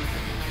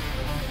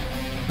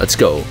 Let's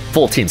go.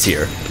 Full team's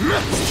here.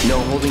 No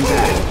holding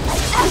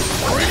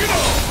back.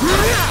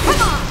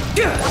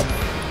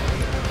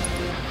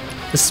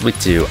 This is weak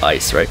to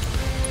ice, right?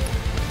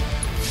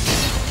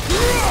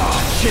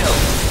 Chill.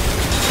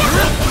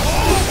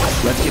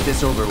 Let's get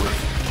this over with.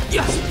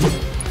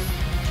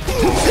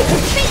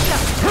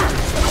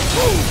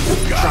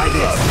 Try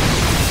this.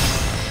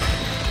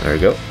 There we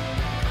go.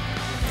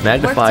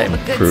 Magnify and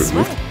Worked up a good improve,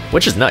 sweat.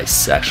 which is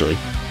nice, actually.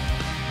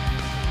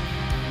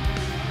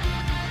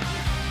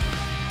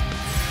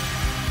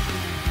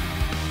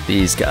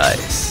 These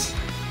guys.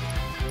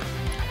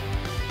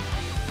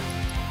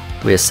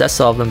 We assessed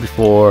all of them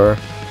before.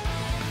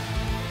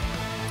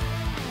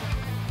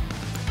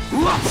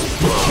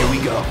 Here we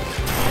go.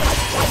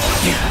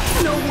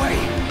 No way.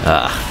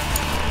 Ah,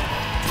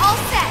 All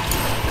set.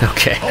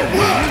 okay.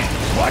 Alright,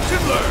 watch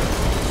and learn.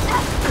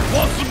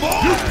 Want some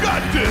more? You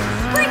got this.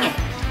 Bring it.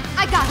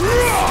 I got this.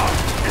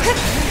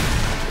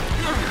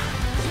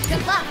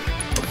 Good luck.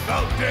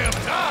 About damn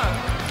time.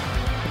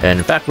 And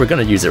in fact, we're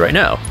gonna use it right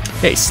now.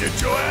 Haste.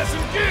 Get your ass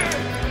in gear.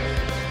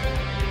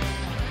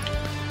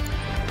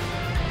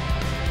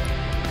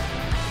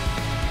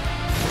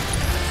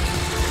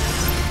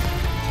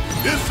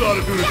 This ought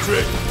to do the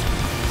trick.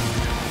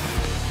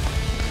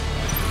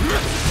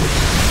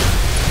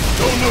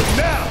 Don't look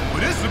now,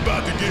 but it's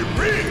about to get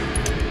real.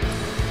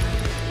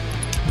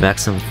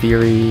 Maximum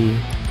Fury.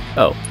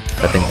 Oh,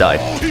 that thing died.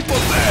 People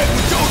mad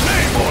with your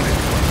name on it.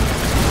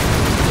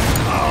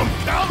 I'm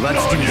counting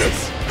Let's on do you.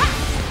 this.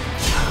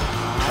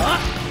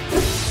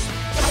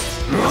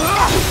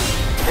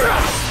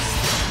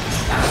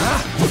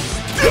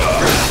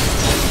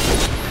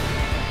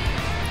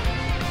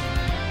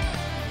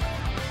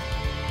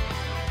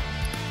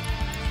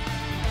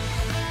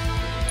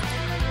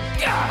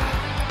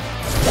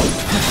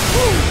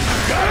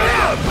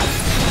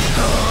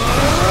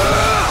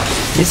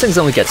 These things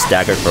only get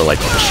staggered for like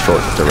a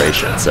short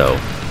duration, so.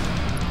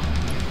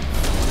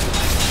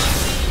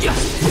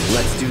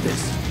 Let's do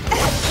this.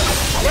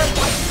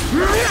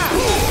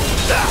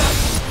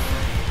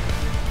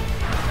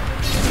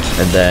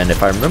 And then,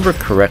 if I remember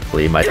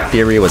correctly, my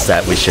theory was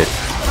that we should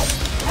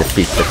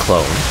defeat the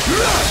clone.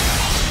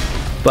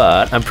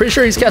 But I'm pretty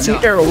sure he's casting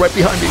an arrow right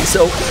behind me,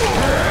 so.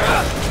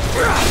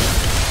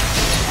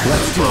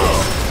 Let's do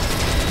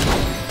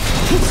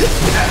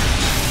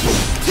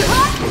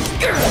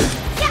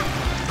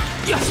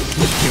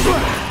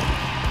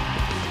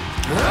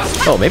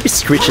Oh, maybe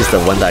Screech is the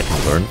one that I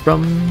can learn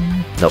from?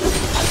 Nope.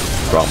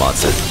 Wrong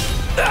monster.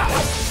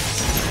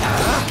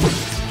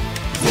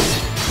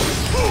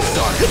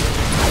 Sorry.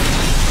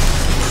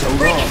 So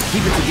long.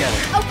 Keep it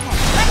together. Okay,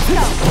 let's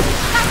go.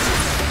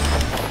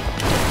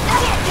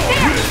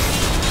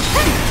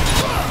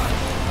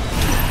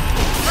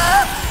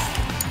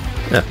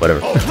 Yeah,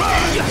 whatever.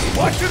 Alright,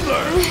 watch and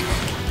learn.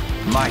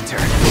 My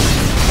turn.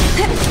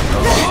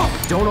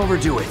 Don't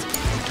overdo it.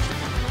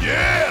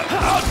 Yeah,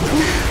 I'll do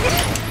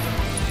it.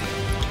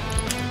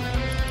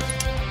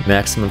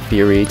 Maximum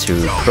Fury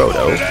to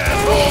Proto.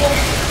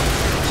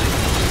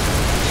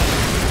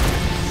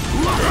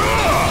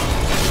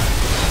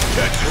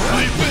 Catch you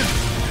sleeping.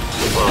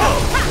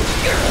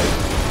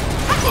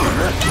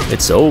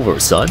 It's over,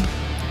 son.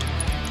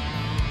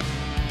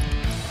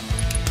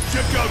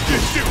 Check out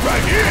this shit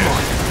right here.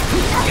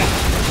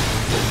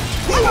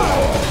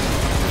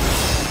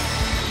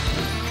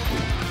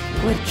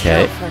 Would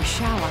Okay. kill for a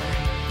shower.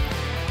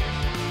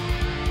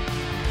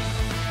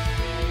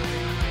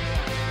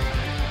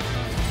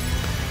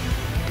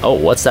 Oh,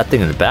 what's that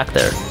thing in the back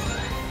there?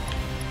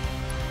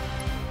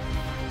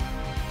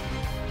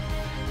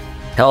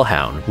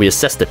 Hellhound. We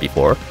assessed it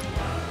before.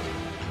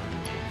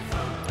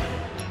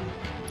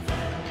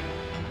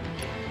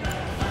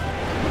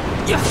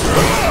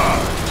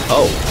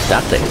 Oh,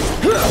 that thing.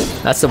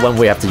 That's the one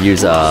we have to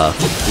use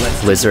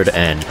Blizzard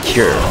and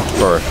Cure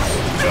for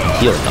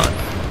healing on.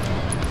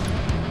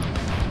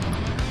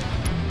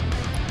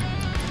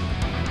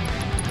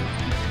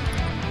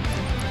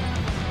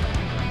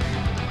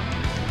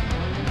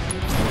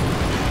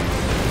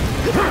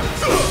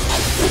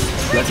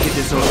 Let's get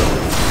this over.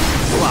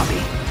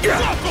 Sloppy.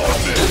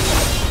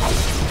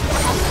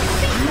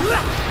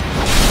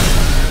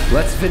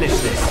 Let's finish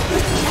this.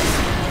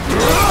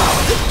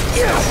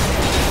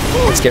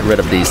 Let's get rid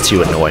of these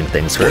two annoying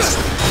things first.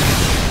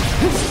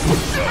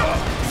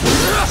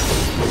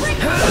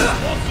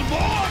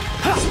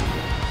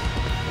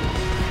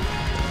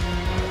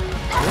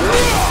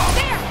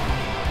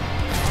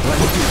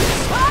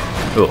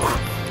 Ooh.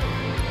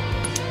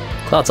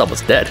 Cloud's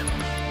almost dead.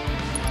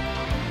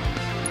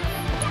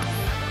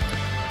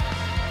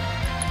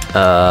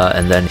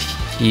 And then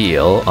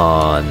heal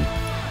on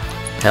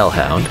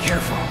Hellhound. Be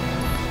careful.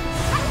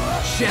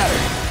 Shatter.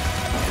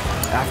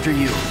 After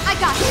you. I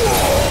got it.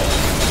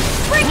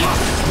 Bring it.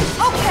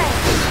 Okay.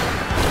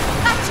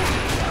 Gotcha.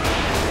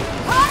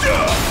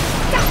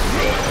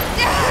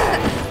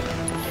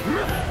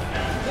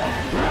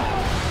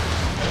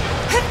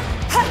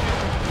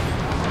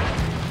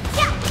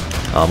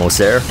 Almost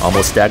there,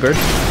 almost staggered.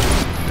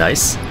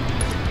 Nice.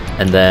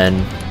 And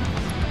then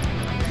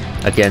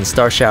again,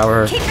 Star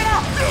Shower. Keep it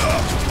up.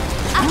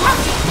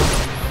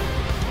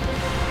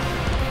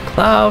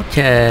 Cloud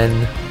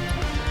can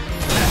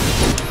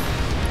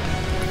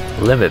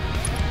limit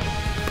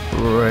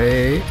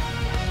break.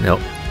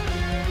 Nope.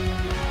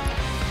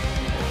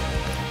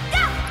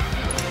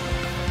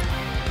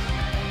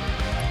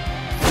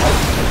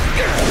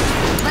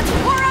 Let's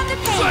pour on the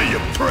pain. Say your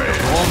prayer.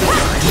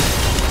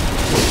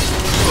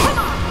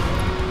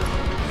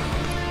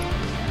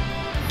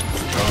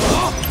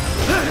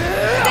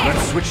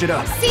 Let's switch it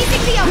up.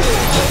 Seizing the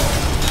opening.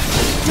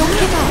 Don't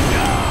give up.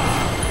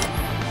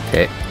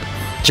 Okay.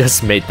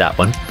 Just made that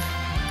one.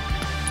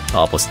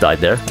 Almost died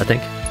there, I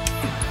think.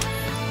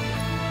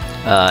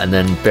 And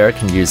then Bear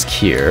can use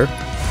Cure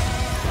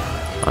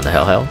on the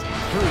Hellhound.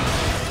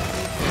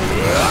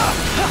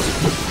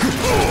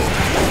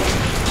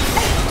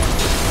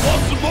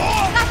 Want some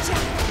more? Gotcha.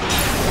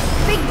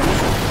 Bingo.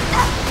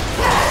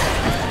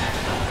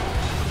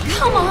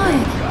 Come on.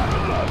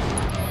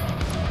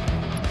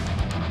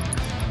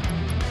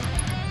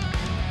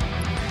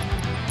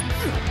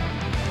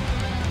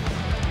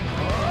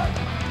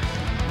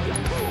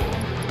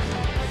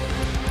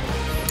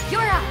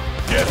 You're up.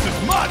 Guess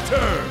it's my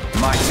turn.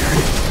 My turn.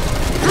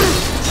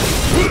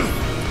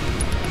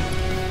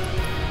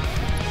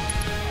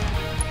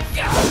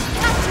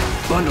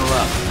 Bundle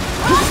up.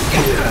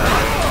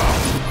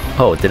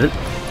 Oh, did it?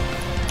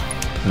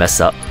 mess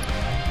up.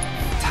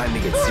 Time to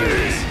get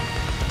serious.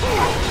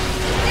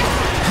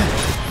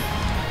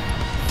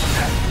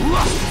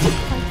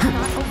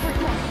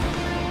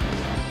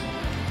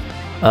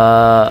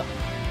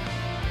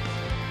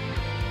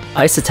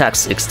 Ice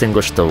attacks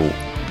extinguish the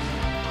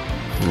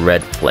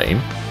red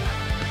flame.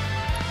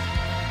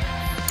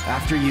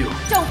 After you.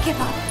 Don't give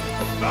up.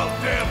 About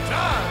damn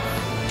time!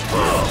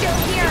 Still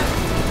here.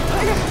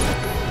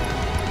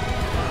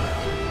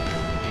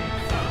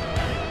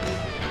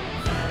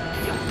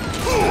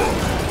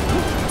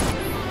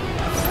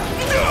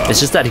 It's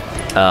just that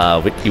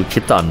you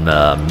kept on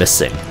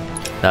missing.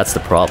 That's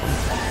the problem.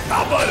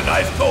 How about an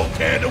ice cold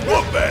can of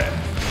whoop ass?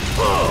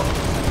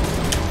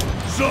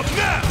 Something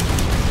now!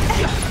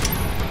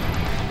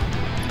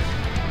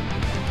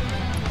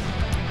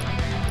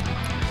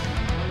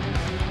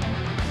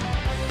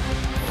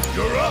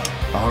 You're up!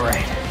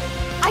 Alright.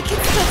 I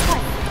can still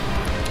fight.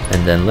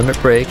 And then limit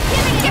break,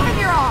 Give him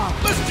your all.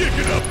 Let's kick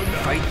it up a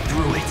notch! Fight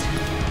through it.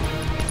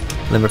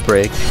 limit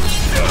break.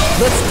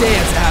 Let's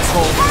dance,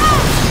 asshole!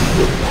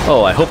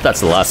 Oh, I hope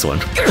that's the last one.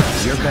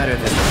 You're better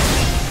than me.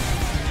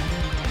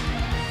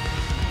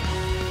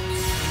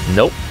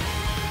 Nope.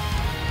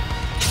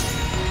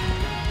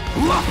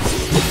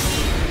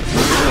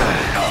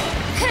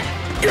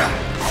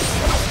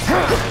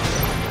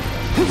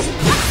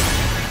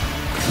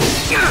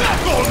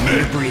 Need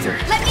a breather.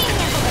 Let me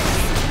handle it.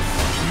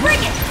 Bring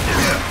it.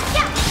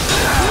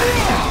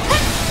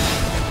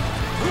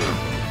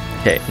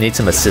 Okay, need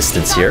some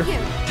assistance here. You.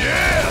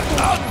 Yeah,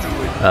 I'll do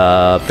it!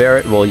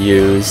 Barrett will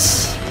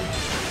use...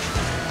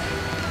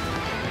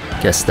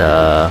 guess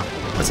the...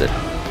 what's it?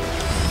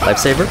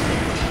 Lifesaver?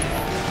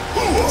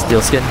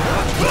 Steel skin?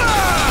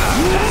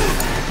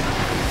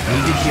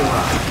 Need to heal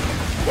up.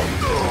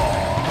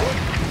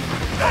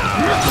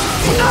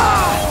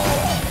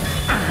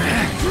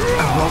 I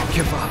won't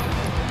give up.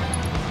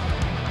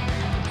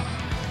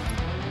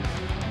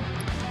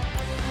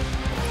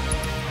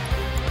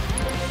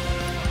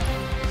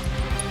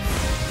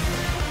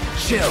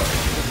 Chill.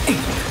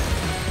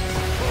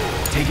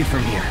 Take it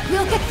from here.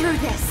 We'll get through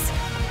this.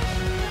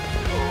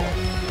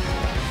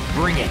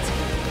 Bring it.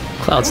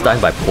 Cloud's dying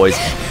by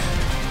poison.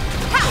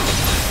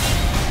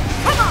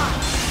 Come on.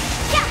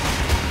 Yeah.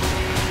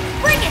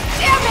 Bring it.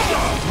 Damn it.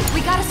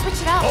 We gotta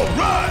switch it up.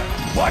 Alright!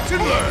 Watch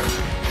and learn!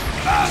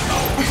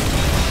 Asshole!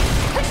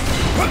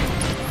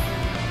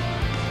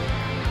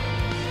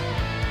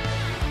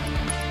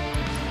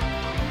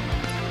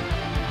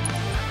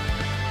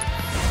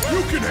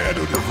 You can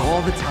handle this!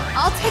 All the time.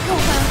 I'll take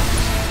over.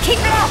 Keep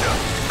it up.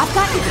 I've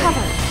got you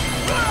covered.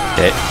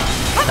 Okay,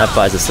 that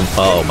buys us some...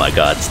 oh my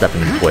god,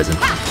 stepping in poison.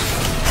 Bring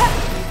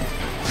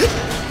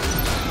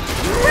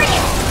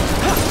it.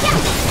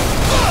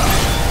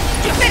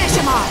 Yeah. Finish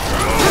him off.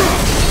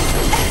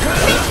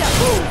 Beat him.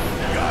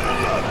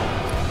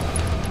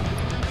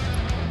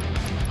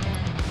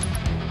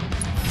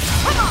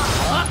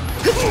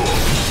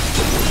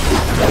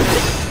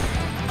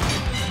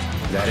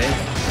 That it?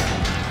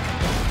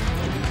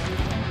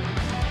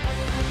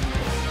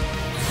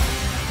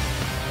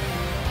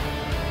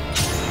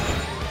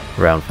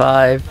 Round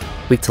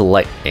 5, weak to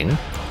lightning.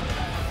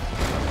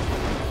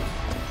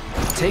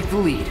 Take the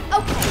lead.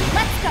 Okay,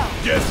 let's go.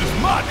 Guess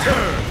it's my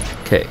turn!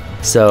 Okay,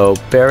 so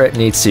Barrett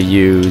needs to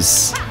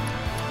use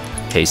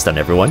haste on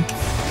everyone.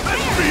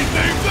 Let's speed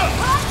things up!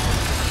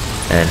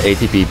 And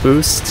ATP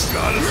boost.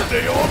 Gotta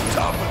stay on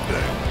top of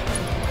things!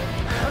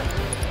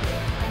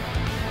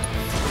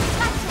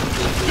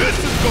 This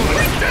is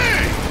gonna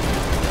sting!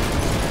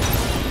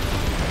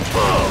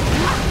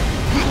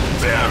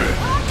 Damn it!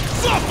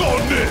 Suck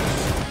on this!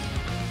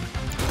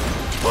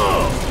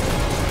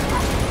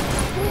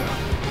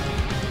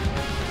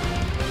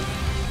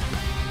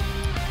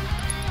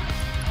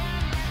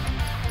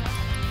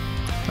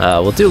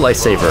 We'll do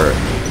lifesaver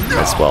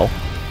as well.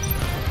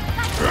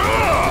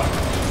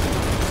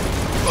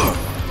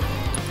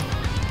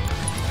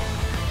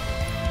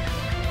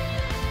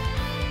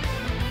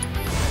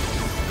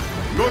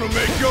 Gonna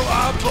make your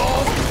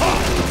eyeballs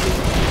pop!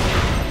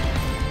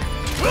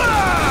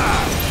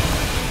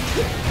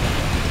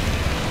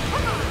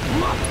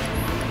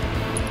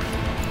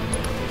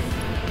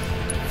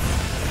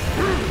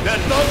 That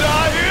thunder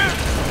out here?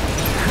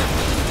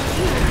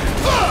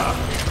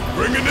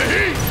 Bringing the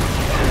heat!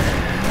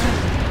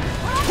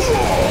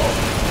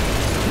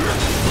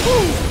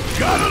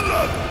 Gotta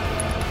love it!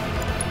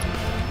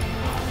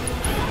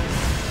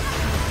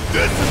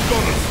 This is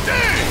gonna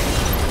sting!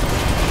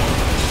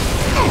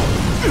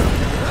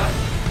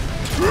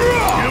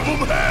 Give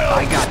them hell!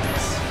 I got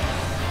this.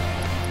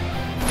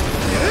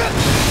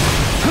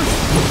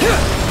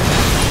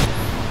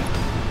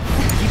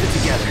 Keep it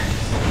together.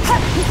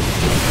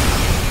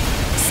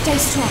 Stay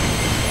strong.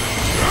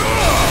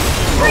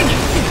 Bring it.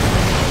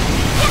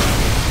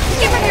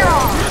 Give him your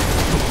all.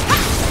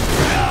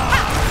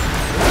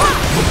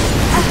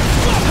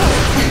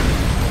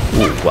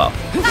 Ooh, wow.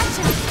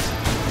 Gotcha.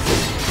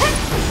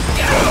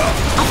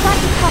 I've got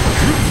you covered.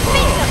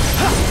 Beat him.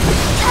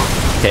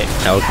 Okay,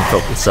 now we can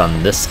focus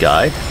on this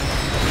guy.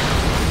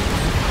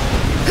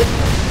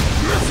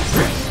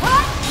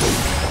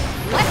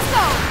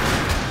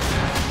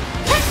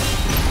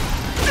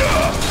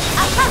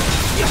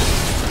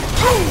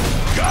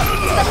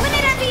 the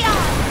limit and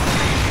beyond!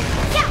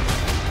 Yeah!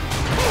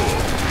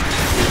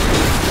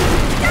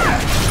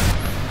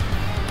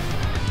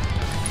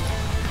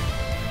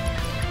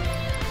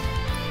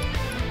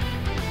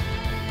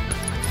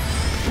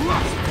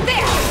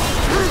 There!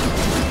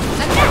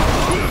 Enough!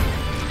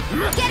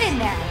 Get in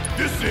there!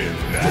 This is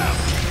now!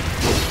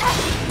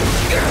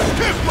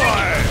 Hit my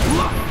ass!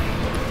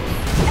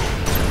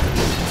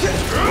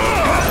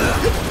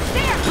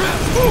 There!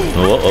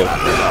 Uh-oh.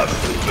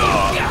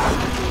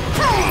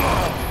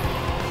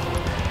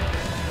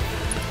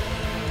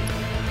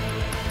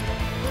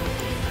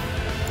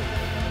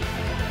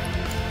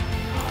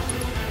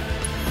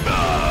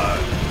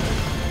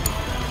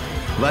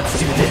 Let's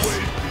do this.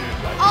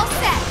 All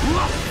set!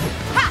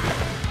 Ha!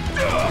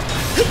 Ha!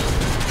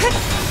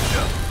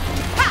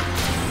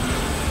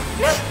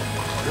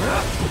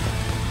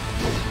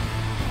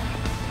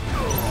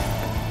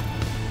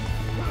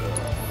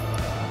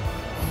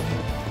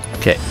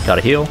 Okay,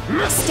 gotta heal.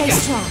 Stay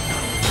strong.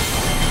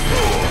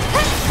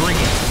 Bring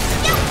it.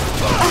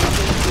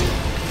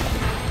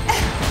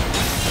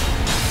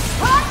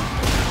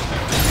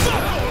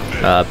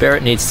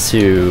 Barrett needs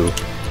to,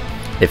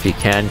 if he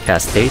can,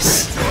 cast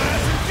haste.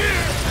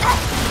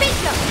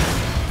 Bingo!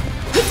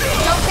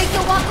 Don't think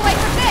you'll walk away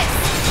from this!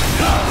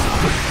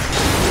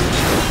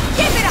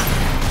 Give it up!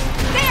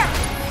 There!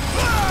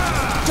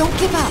 Don't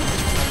give up!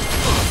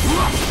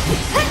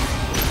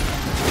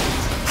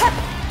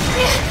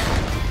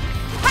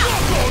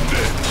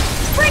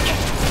 Bring it!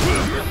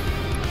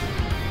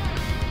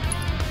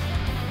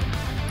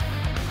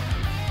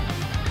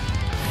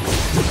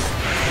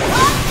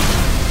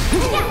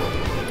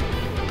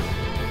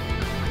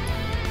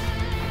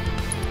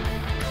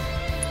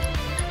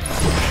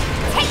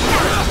 Take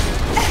that!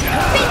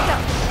 Beat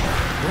them!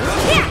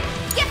 Here!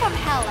 Give them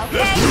hell,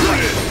 okay?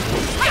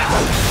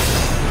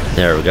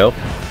 There we go.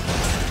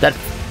 That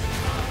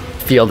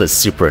field is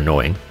super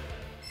annoying.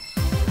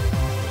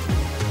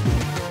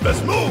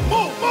 Let's move,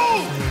 move,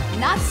 move!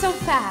 Not so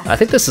fast. I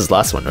think this is the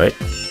last one, right?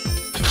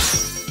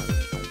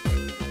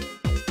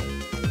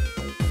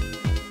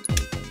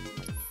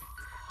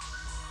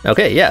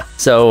 Okay, yeah.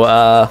 So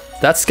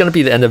that's gonna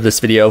be the end of this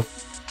video.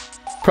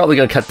 Probably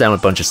gonna cut down a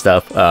bunch of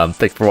stuff.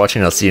 Thanks for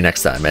watching. I'll see you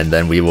next time, and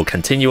then we will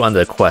continue on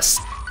the quest,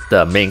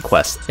 the main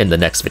quest, in the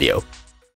next video.